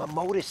keep your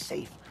motor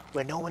safe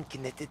where no one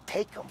can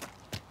take them,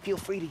 feel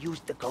free to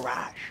use the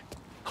garage.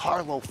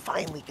 Carlo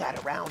finally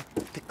got around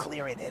to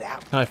clearing it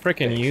out. Can I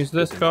freaking use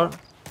this car?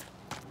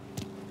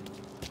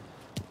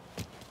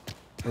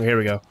 Oh, here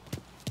we go.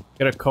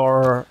 Get a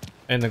car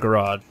in the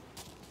garage.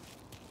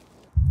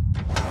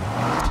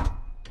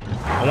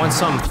 I want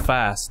something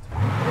fast.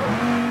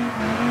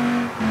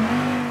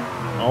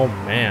 Oh,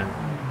 man.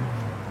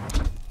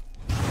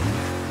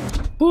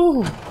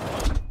 Woo.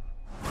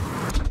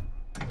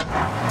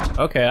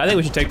 Okay, I think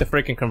we should take the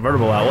freaking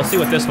convertible out. We'll see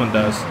what this one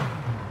does.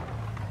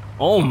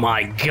 Oh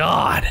my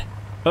god!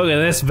 Look at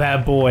this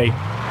bad boy.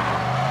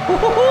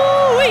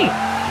 Woo-hoo-hoo-wee!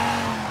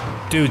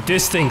 Dude,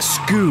 this thing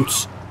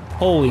scoots.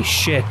 Holy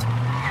shit.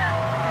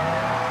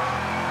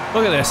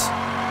 Look at this.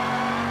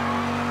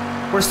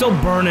 We're still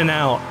burning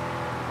out.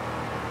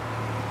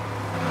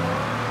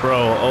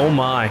 Bro, oh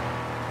my.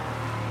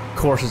 Of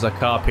course there's a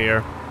cop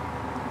here.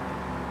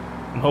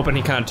 I'm hoping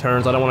he kind of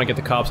turns. I don't want to get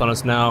the cops on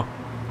us now.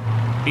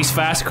 These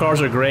fast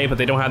cars are great, but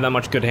they don't have that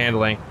much good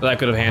handling. That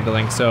good of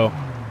handling, so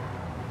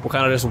we'll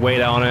kind of just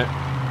wait on it.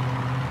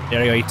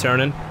 There you go, he's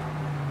turning.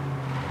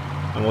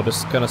 And we'll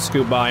just kind of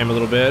scoot by him a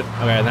little bit.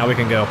 Okay, now we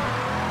can go.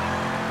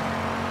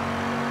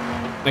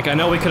 Like, I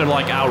know we could have,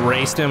 like,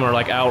 outraced him or,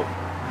 like,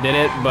 outdid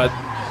it, but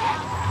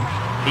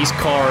these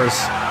cars,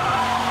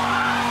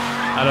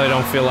 I really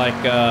don't feel like,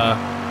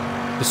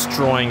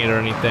 destroying it or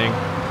anything.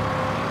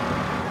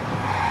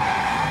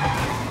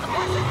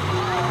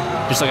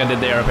 Just like I did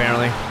there,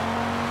 apparently.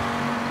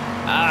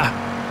 Ah!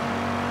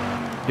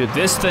 Dude,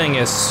 this thing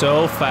is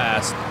so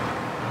fast.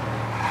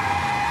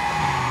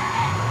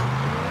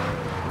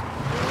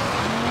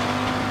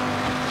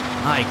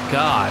 My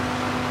god.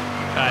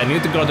 I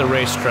need to go to the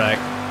racetrack.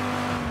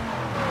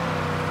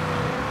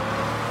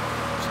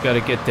 Just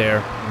gotta get there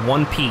in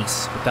one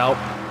piece without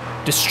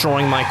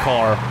destroying my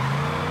car.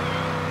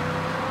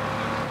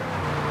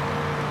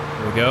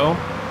 There we go.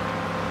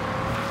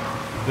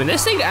 I mean,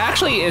 this thing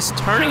actually is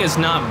turning is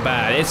not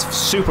bad. It's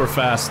super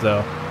fast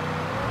though.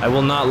 I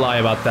will not lie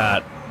about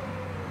that.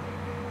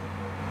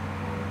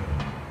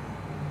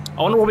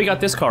 I wonder where we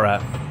got this car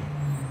at.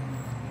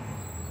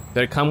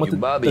 Did it come with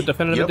the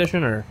Definitive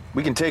Edition, or?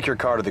 We can take your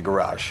car to the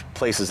garage.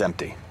 Place is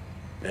empty.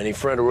 Any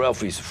friend of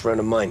Ralphie's a friend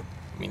of mine.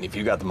 I mean, if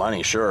you got the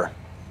money, sure.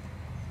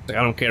 Like,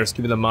 I don't care, just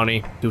give me the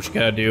money. Do what you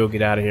gotta do,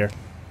 get out of here.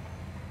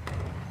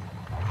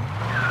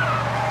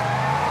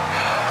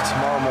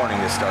 Tomorrow morning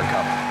they start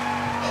coming.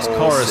 This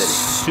car is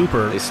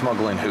super... They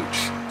smuggle in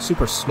hooch.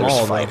 Super small,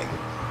 There's fighting.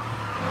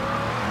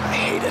 I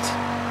hate it.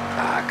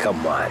 Ah,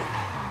 come on.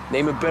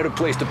 Name a better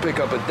place to pick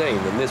up a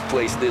dame than this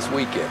place this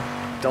weekend.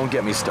 Don't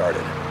get me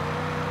started.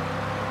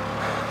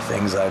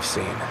 Things I've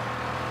seen.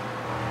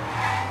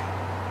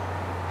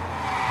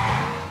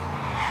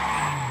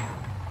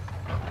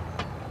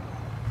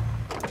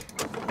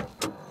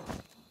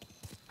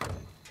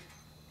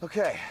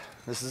 Okay,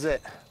 this is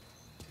it.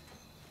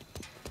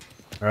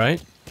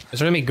 Alright. Is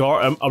there gonna be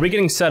guard? Are we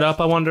getting set up,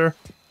 I wonder?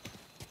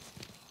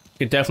 You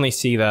can definitely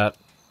see that.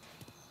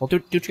 Well, do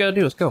what you gotta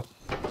do, let's go.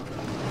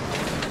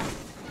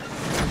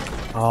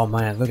 Oh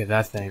man, look at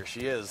that thing. Here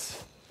she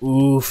is.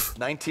 Oof.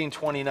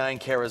 1929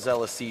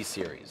 Carazella C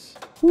series.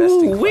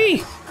 Ooh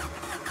wee!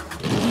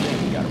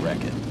 You gotta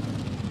wreck it.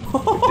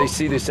 If they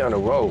see this on the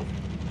road,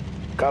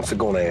 cops are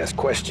gonna ask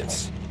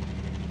questions.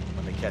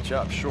 When they catch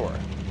up, sure.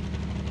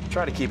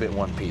 Try to keep it in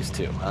one piece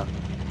too, huh?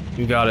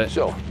 You got it.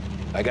 So,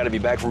 I gotta be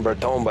back from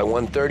Bertone by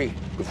 1:30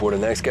 before the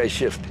next guy's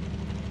shift.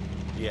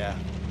 Yeah,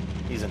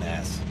 he's an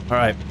ass.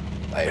 Alright.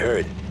 I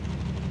heard.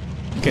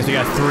 Okay, so we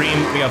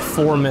got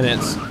 4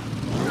 minutes.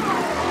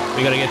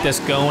 We gotta get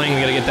this going,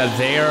 we gotta get that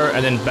there,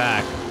 and then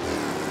back.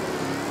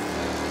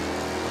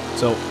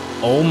 So,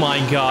 oh my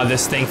god,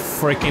 this thing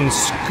freaking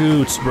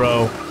scoots,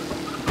 bro.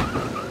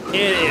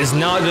 It is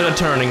not good at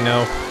turning,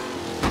 though.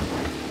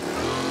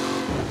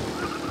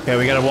 Okay,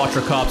 we gotta watch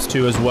our cops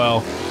too as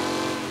well.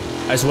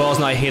 As well as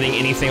not hitting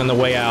anything on the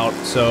way out,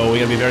 so we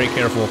gotta be very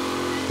careful.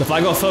 If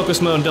I go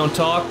focus mode and don't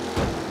talk,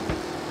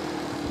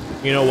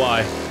 you know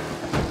why.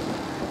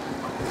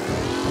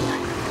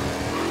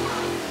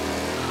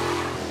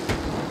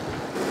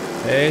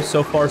 Okay,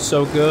 so far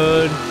so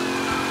good.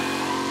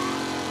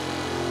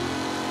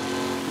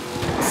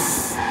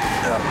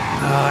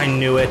 I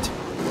knew it.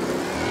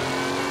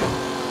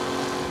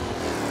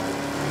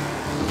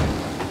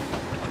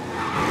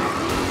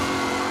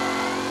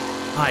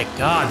 My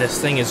god, this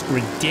thing is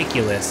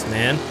ridiculous,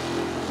 man.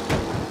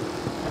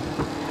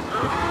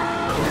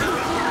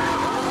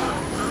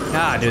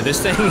 God, dude,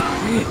 this thing,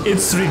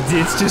 it's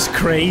just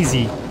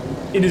crazy.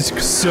 It is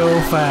so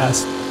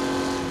fast.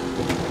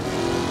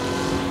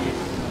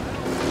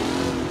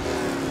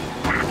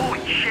 Holy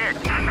shit!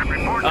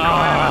 Report a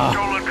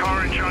stolen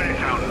car in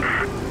Chinatown.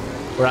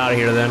 We're out of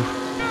here then.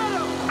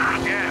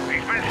 Yeah,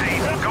 he's been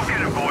seen. Go get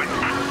him, boys.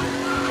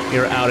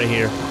 You're out of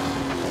here.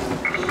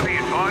 Be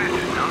advised,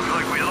 sounds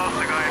like we lost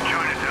the guy in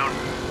Chinatown.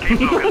 Keep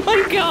looking. Oh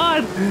my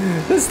god!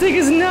 This thing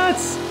is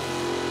nuts!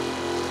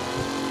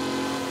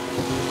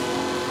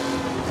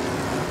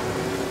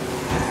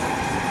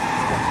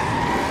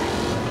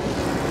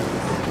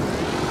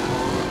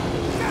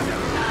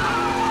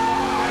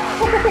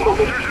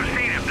 Officers have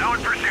seen him, now in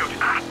pursuit.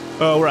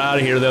 Oh, we're out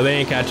of here though, they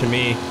ain't catching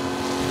me.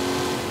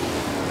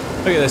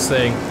 Look at this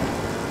thing.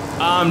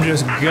 I'm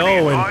just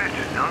going.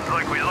 Sounds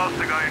like we lost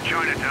the guy in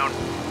Chinatown.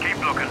 Keep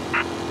looking.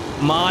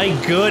 My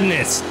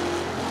goodness.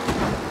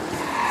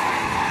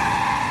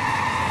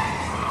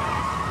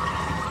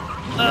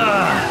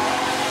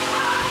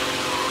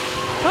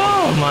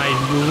 Oh my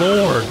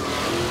lord.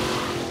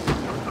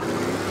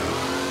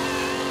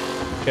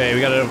 Okay,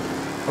 we gotta...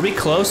 Are we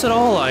close at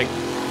all? Like...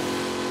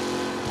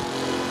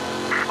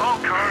 All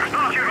cars,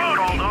 shooting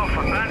called off,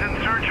 abandon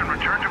search and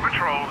return to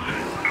patrols.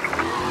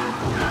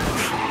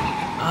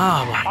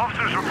 Oh my...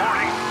 Officers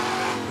reporting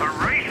a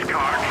race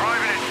car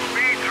driving at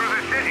speed through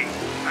the city.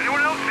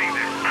 Anyone else seen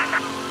this?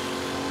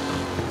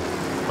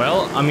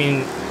 Well, I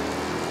mean...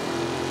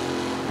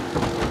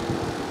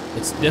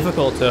 It's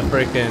difficult to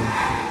freaking...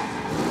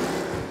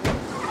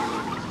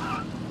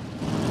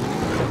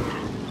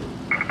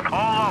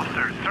 All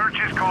officers, search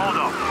is called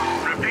off.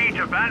 Repeat,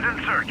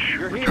 abandon search.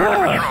 Return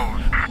to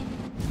patrols.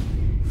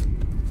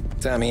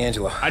 Tommy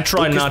Angelo. I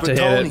try not to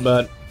hit it,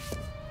 but...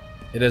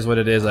 It is what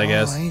it is, I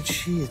guess. Ain't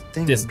she a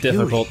thing It's of beauty?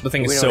 difficult. The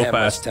thing is so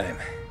fast. Time.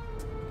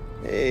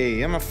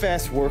 Hey, I'm a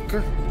fast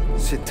worker.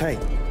 Sit tight.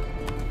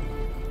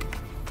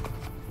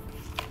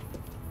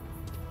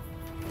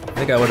 I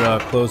think I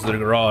would close the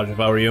garage if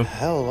I were you.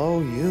 Hello,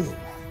 you.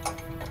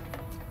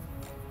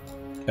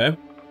 Okay.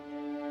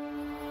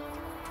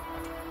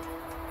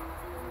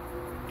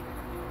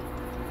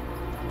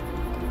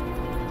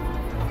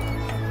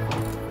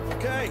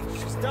 Okay,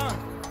 she's done.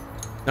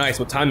 Nice.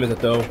 What time is it,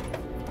 though?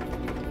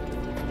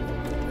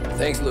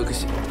 Thanks,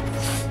 Lucas.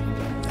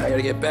 I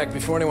gotta get back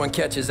before anyone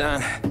catches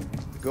on.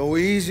 Go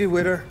easy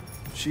with her.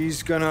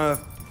 She's gonna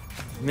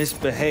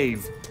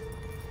misbehave.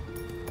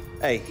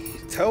 Hey,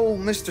 tell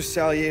Mr.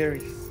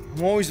 Salieri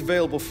I'm always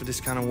available for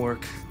this kind of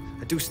work.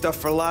 I do stuff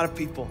for a lot of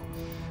people,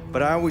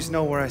 but I always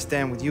know where I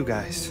stand with you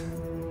guys.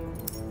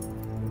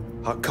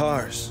 Hot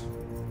cars,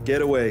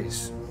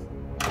 getaways,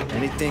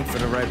 anything for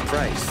the right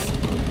price.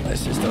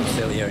 Let's just hope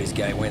Salieri's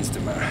guy wins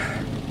tomorrow.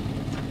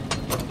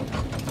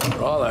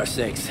 For all our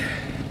sakes.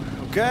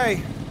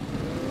 Okay.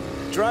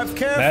 Drive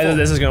careful.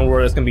 This is gonna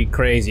work. It's gonna be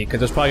crazy because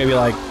there's probably gonna be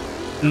like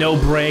no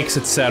brakes,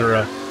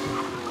 etc.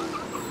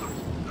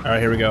 All right,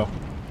 here we go.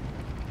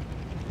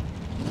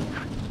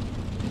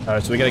 All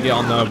right, so we gotta get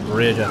on the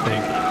bridge, I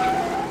think.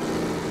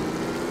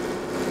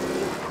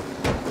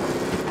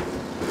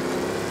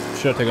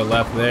 Should take a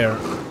left there.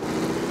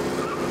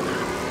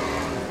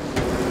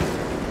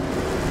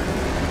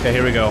 Okay,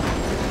 here we go.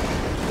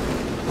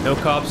 No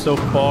cops so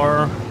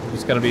far.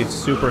 Just gotta be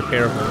super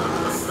careful.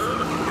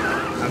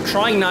 I'm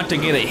trying not to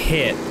get it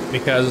hit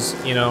because,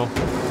 you know.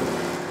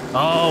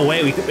 Oh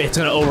wait, it's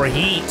gonna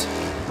overheat.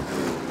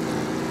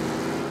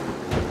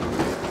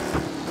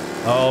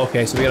 Oh,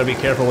 okay, so we gotta be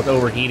careful with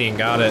overheating.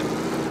 Got it.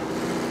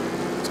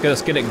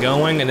 Let's get it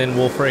going, and then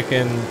we'll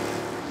freaking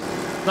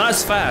not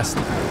as fast.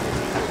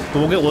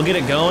 But we'll get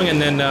it going,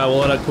 and then we'll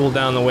let it cool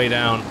down the way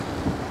down.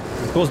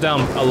 It cools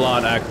down a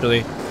lot,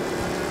 actually.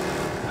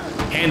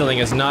 Handling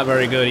is not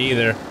very good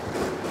either.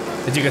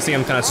 As you can see,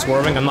 I'm kind of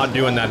swerving. I'm not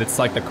doing that. It's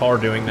like the car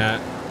doing that.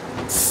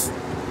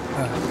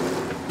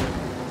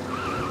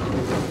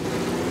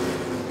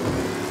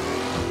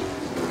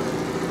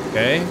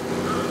 Okay.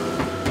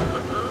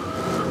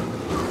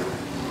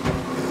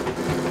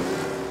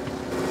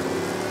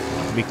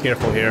 Be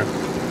careful here.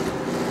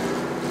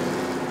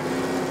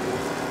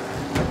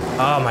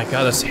 Oh my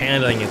god, this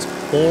handling is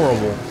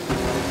horrible.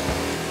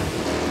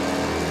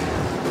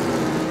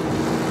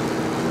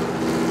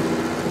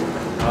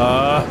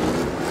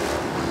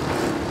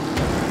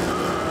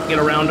 Get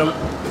around him.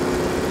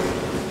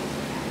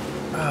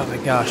 Oh my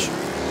gosh.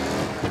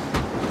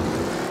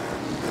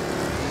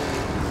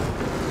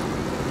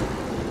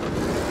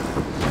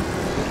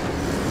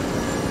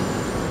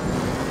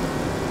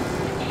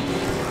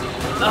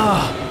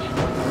 Oh.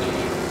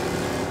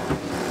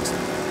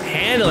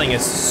 Handling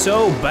is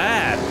so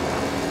bad.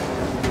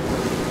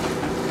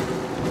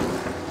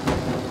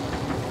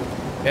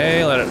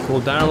 Okay, let it cool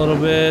down a little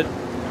bit.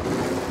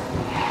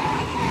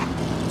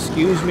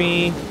 Excuse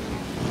me.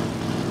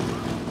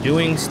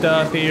 Doing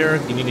stuff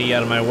here. You need to get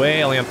out of my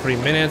way. I only have 3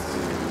 minutes.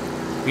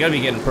 We gotta be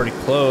getting pretty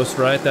close,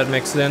 right? That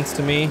makes sense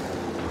to me.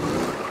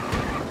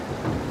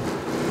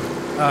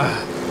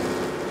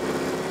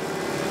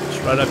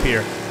 Just right up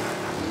here.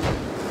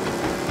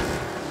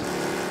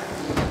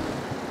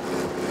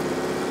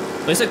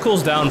 At least it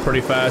cools down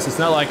pretty fast. It's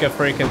not like a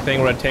freaking thing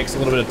where it takes a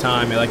little bit of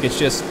time. Like, it's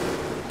just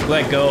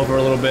let go for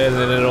a little bit and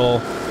then it'll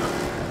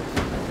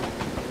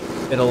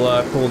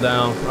cool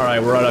down. All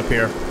right, we're right up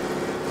here.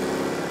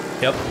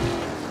 Yep.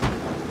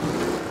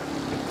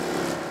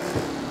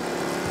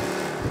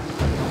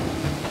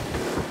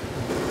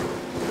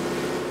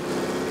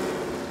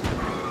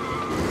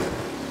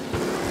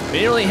 We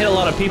didn't really hit a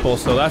lot of people,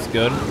 so that's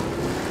good.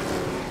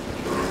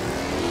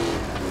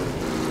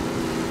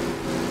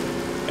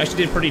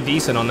 Actually did pretty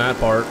decent on that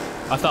part.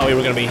 I thought we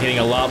were going to be hitting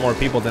a lot more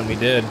people than we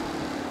did.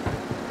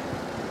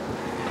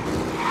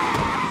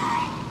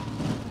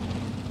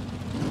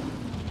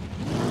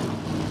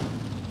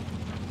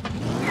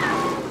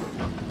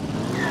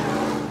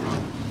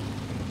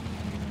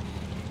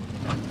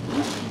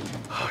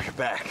 Oh, you're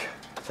back.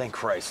 Thank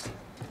Christ.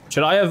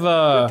 Should I have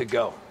Good to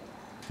go.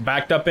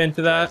 backed up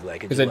into that?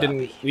 Because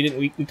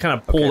we kind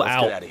of pulled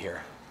out. Get out of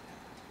here.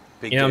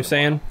 You know what I'm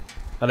saying?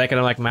 Are they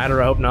gonna like matter?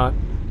 I hope not.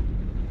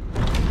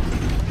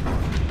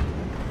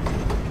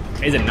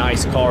 It's a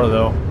nice car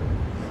though.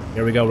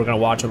 Here we go, we're gonna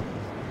watch him.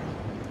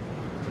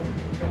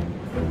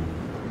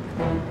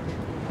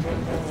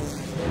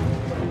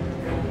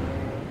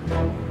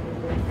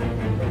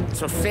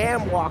 So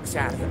Sam walks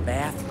out of the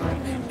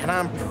bathroom, and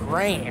I'm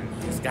praying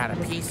he's got a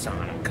piece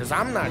on him, because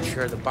I'm not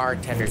sure the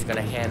bartender's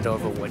gonna hand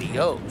over what he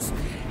owes.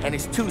 And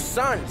his two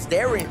sons,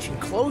 they're inching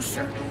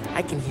closer.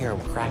 I can hear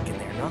them cracking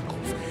their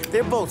knuckles.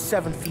 They're both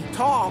 7 feet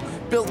tall,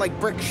 built like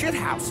brick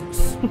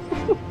shithouses.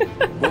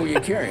 What were you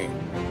carrying?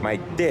 My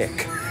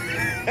dick.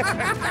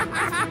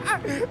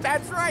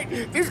 That's right.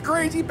 This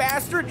crazy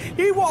bastard,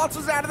 he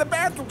waltzes out of the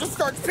bathroom, just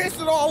starts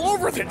pissing all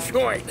over the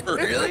joint.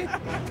 Really?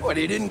 What,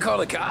 he didn't call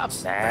the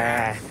cops?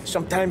 Nah,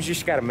 sometimes you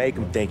just gotta make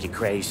them think you're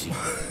crazy.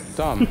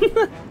 Tom,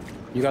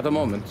 you got a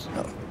moment?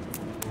 Oh.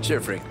 Sure,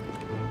 Frank.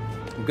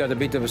 We've got a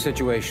bit of a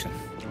situation.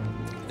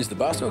 Is the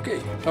boss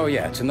okay? Oh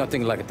yeah, it's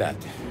nothing like that.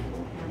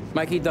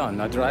 Mikey Dunn,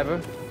 our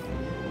driver.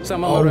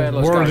 Some Oh,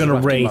 Morello's we're guys gonna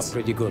roughed him up race.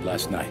 pretty good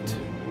last night.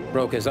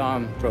 Broke his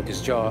arm, broke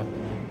his jaw.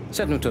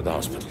 Sent him to the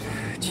hospital.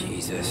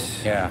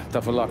 Jesus. Yeah,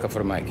 tough luck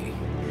for Mikey.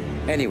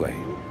 Anyway,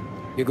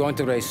 you're going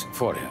to race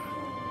for him.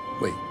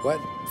 Wait, what?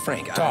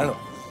 Frank, I Tom, don't know.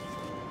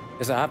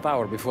 it's a half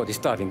hour before the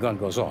starting gun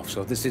goes off,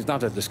 so this is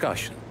not a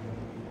discussion.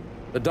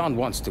 The Don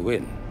wants to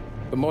win,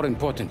 but more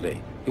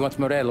importantly, he wants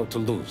Morello to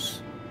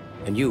lose.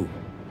 And you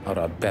are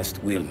our best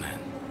wheelman.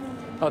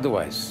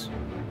 Otherwise,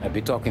 I'd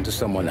be talking to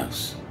someone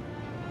else.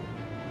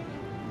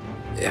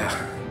 Yeah.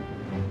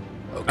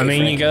 Okay, I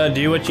mean, Frank. you gotta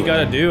do what you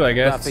gotta do, I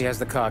guess. Rafi has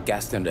the car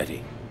gassed and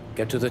ready.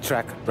 Get to the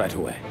track right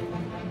away.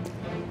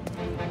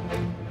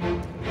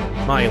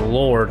 My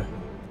lord.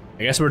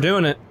 I guess we're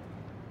doing it.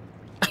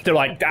 They're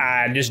like,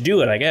 ah, just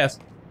do it, I guess.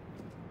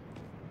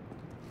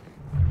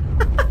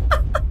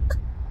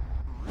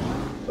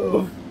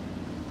 Oh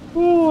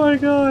my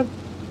god.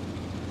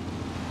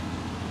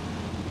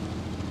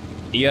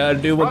 You gotta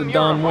do what the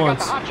Don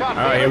wants.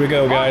 Alright, here we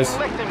go, guys.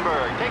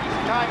 Lichtenberg taking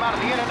some time out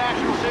of the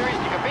International Series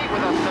to compete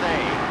with us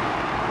today.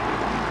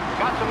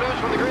 Got some news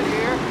from the grid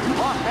here.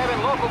 Lost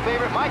Heaven local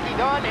favorite Mikey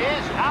Dunn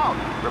is out.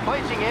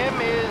 Replacing him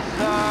is,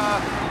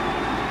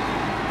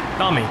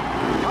 Tommy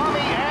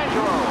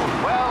Angelo.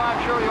 Well,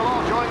 I'm sure you'll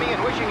all join me in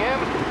wishing him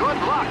good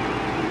luck.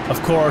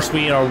 Of course,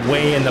 we are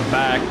way in the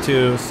back,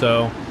 too,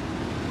 so...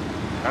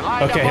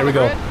 Okay, here we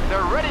go.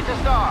 They're ready to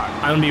start.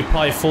 I'm gonna be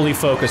probably fully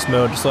focused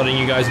mode, just letting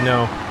you guys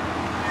know.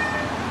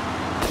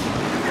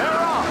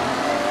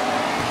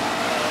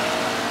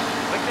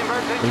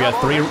 We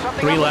got three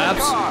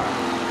laps.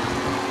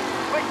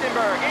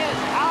 Lichtenberg is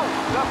out.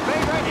 The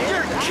favorite is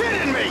You're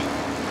kidding me.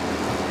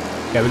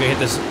 Okay, we gotta hit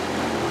this.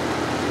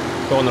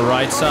 Go on the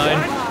right side.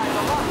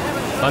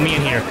 Let me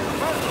in here.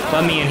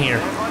 Let me in here.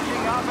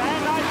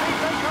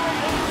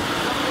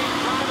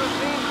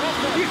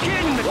 You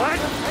kidding me? What?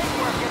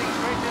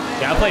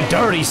 Yeah, I play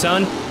dirty,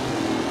 son.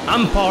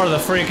 I'm part of the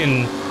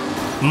freaking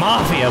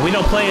Mafia. We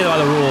don't play by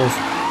the rules.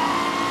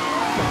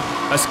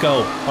 Let's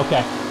go.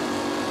 Okay.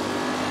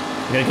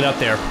 We gotta get up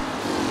there.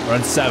 We're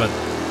on 7th.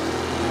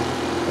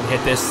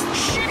 Hit this.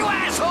 Shit, you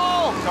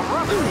asshole! Some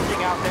rough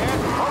shooting out there.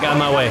 Get out of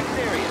my way.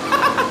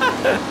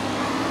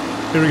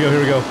 Here we go,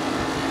 here we go.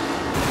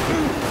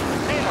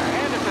 Taylor,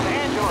 Anderson,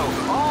 Angelo,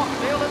 all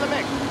still in the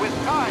mix with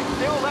time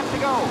still left to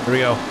go. Here we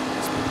go.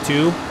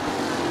 2.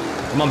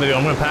 Come on, baby.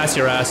 I'm gonna pass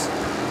your ass.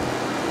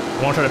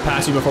 I want to try to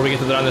pass you before we get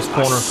to on this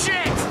corner.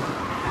 Shit!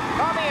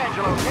 Tommy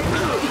Angelo, take the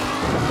lead.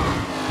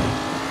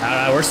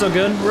 Alright, we're still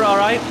good. We're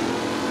alright.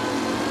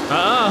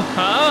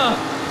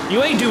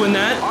 You ain't doing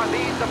that. Are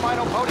these the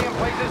final podium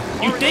places?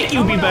 You think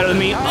you'd be better than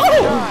me?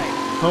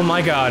 Oh! Oh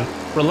my god.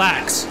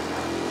 Relax.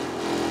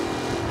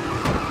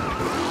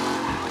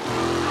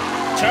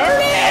 Turn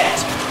it!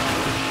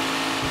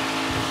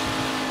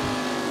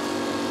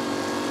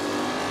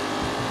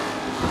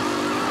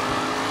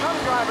 Some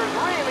drivers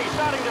really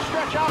starting to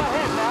stretch out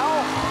ahead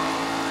now.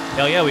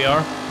 Hell yeah, we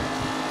are.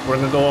 We're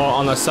gonna go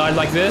on the side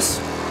like this.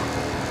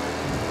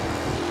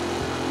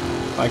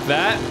 Like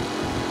that.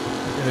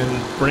 And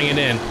then bring it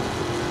in.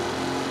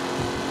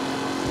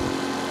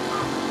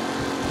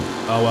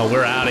 Oh, well,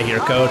 we're out of here,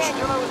 coach.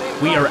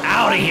 We are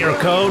out of here,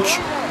 coach.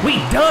 We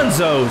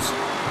donezos.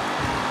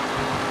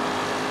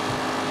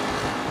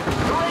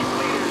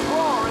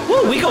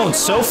 Woo, we going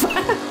so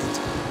fast.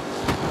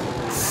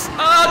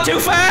 Oh, too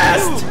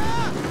fast.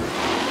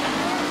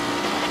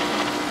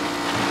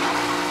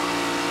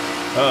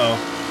 Uh-oh.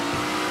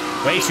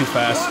 Way too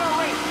fast.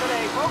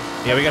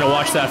 Yeah, we gotta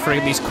watch that for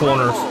these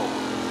corners.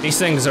 These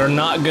things are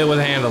not good with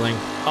handling.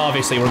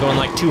 Obviously, we're going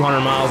like 200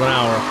 miles an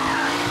hour.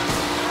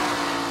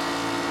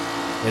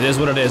 It is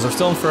what it is. We're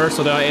still in first,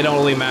 so it don't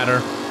really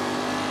matter.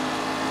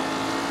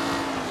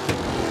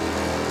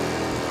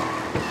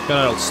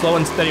 Got a slow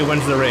and steady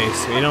wins the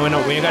race. We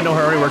ain't got no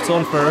hurry. We're still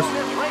in first.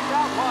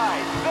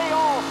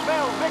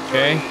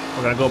 Okay,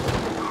 we're gonna go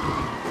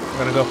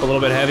up a little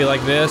bit heavy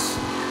like this.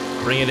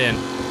 Bring it in.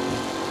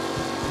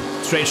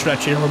 Straight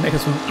stretch here. We're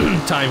making some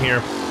time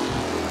here.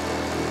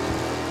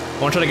 I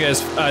want to try to get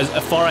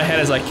as far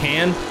ahead as I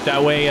can.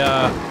 That way,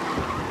 yeah,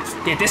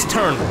 this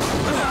turn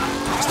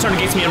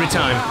gets me every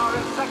time.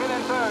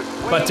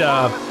 But,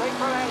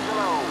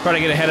 try to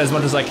get ahead as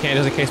much as I can,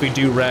 just in case we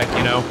do wreck,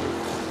 you know?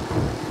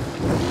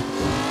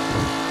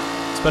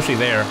 Especially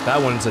there.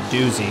 That one's a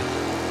doozy.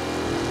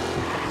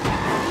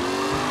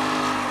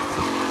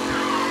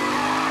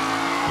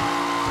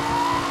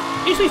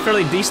 I used to be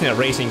fairly decent at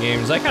racing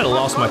games. I kind of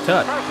lost my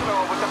touch.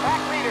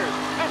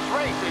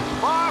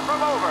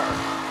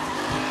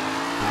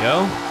 There you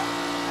go.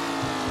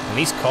 And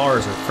these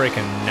cars are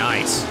freaking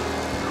nice.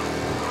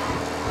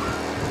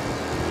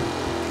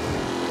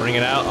 Bring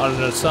it out on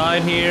the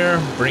side here.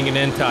 Bring it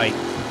in tight.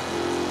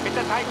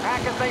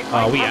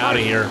 Oh, we out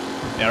of here.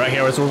 Yeah, right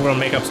here. We're gonna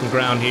make up some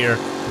ground here.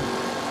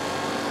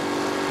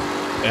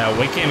 Yeah,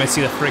 we can't even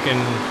see the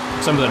freaking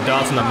some of the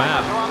dots on the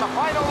map.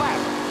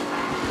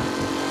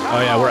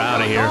 Oh yeah, we're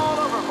out of here.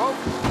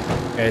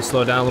 Okay,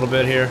 slow down a little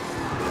bit here.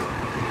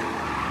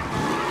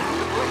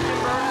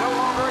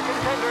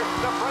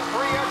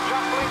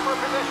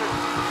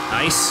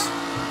 Nice.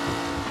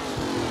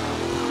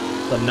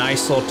 It's a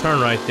nice little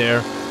turn right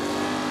there.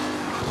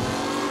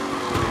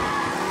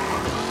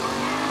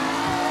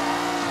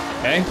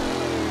 Okay.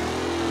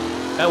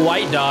 That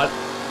white dot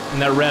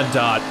and that red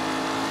dot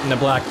and the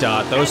black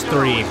dot, those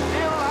three.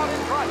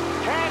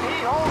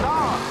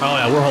 Oh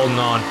yeah, we're holding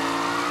on.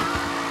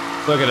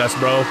 Look at us,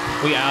 bro.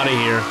 We out of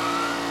here.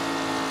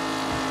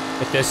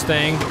 Hit this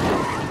thing.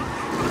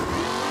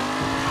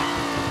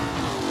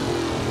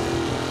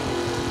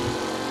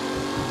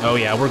 Oh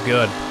yeah, we're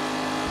good.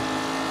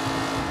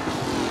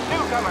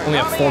 Only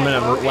a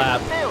 4-minute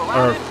lap,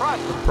 or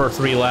per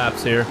 3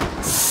 laps here.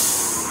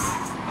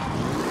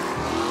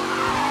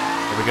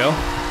 There we go.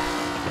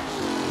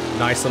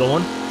 Nice little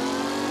one.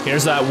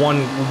 Here's that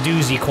one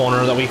doozy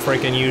corner that we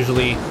freaking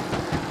usually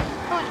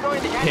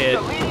hit.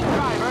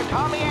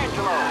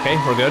 Okay,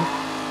 we're good.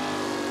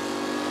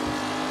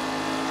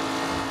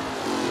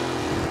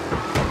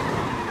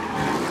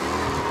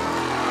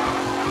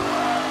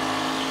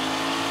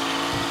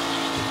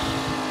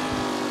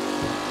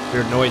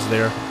 Weird noise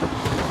there.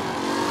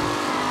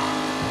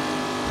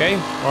 Okay,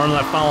 we're on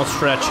that final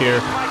stretch here.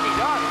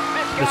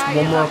 Just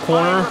one more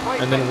corner,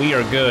 and then we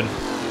are good.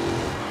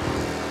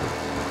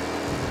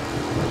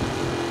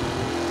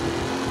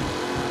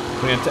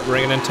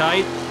 Bring it in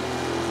tight,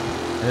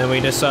 and then we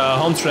just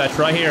home stretch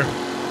right here.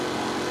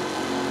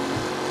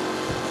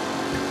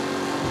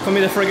 Give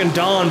me the friggin'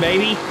 dawn,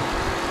 baby.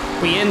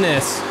 We in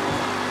this.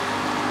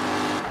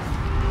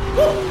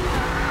 Woo!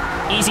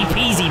 Easy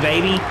peasy,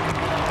 baby.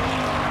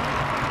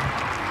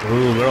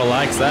 Ooh, girl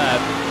likes that.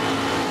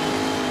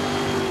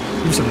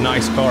 These are some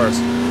nice cars.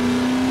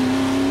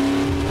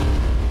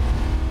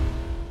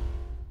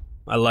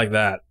 I like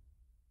that.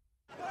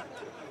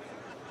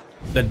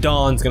 The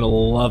Dawn's gonna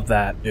love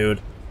that,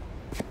 dude.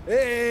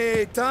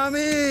 Hey,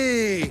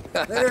 Tommy!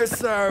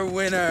 There's our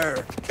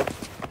winner.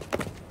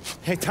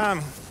 Hey,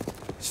 Tom.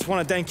 Just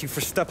want to thank you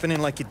for stepping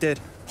in like you did.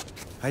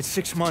 I had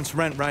 6 months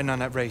rent riding on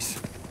that race.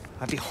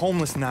 I'd be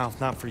homeless now if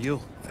not for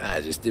you.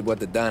 I just did what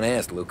the Don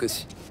asked,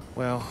 Lucas.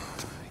 Well,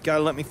 you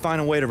gotta let me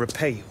find a way to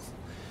repay you.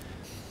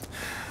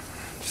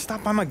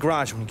 Stop by my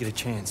garage when you get a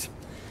chance.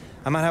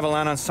 I might have a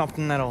line on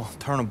something that'll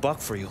turn a buck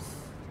for you.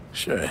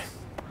 Sure.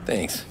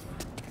 Thanks.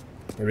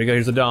 Here we go,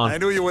 here's the Dawn. I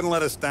knew you wouldn't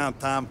let us down,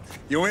 Tom.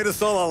 You made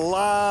us all a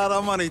lot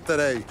of money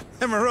today.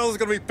 Emerald's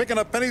gonna be picking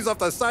up pennies off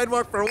the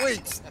sidewalk for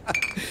weeks.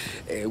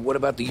 Hey, what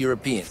about the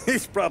European?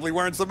 He's probably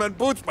wearing cement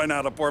boots by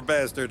now, the poor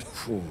bastard.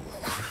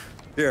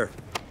 Here.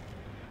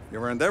 You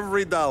earned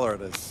every dollar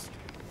of this.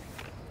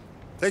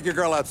 Take your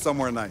girl out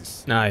somewhere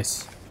nice.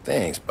 Nice.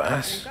 Thanks,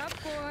 boss.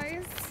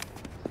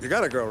 You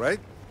got a girl, right?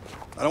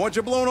 I don't want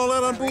you blowing all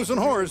that on booze and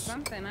whores.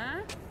 Something,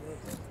 huh?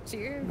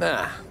 Cheers.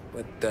 Nah,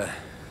 but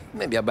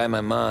maybe I'll buy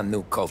my mom a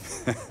new coat.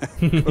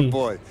 Good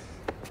boy.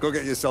 Go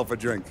get yourself a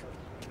drink.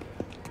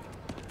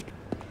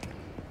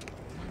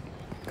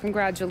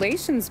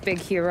 Congratulations, big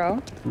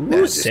hero.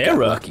 Ooh,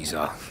 Sarah. Lucky's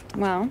off.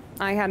 Well,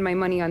 I had my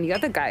money on the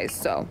other guys,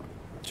 so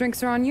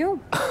drinks are on you.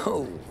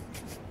 Oh.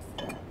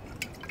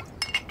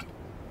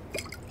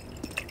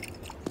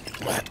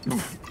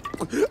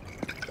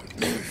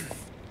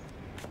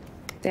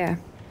 There.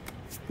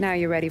 Now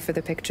you're ready for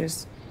the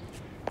pictures.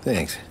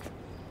 Thanks.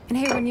 And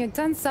hey, when you're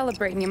done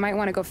celebrating, you might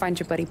want to go find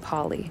your buddy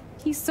Paulie.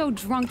 He's so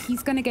drunk,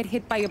 he's gonna get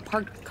hit by a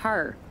parked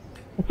car.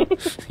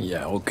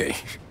 Yeah, okay.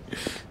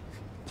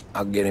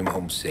 I'll get him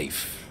home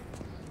safe.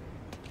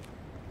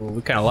 Well,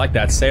 we kind of like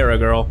that Sarah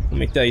girl. Let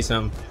me tell you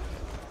something.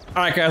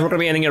 Alright guys, we're going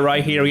to be ending it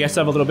right here. We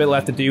still have a little bit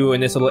left to do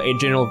in this little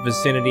general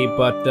vicinity,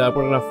 but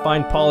we're going to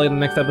find Paulie in the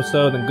next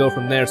episode and go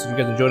from there. So if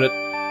you guys enjoyed it,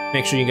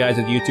 make sure you guys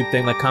do the YouTube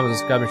thing, like, comment,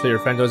 subscribe, and share your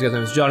friends. Those guys'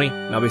 name is Johnny,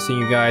 and I'll be seeing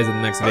you guys in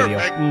the next video.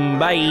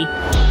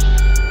 Bye!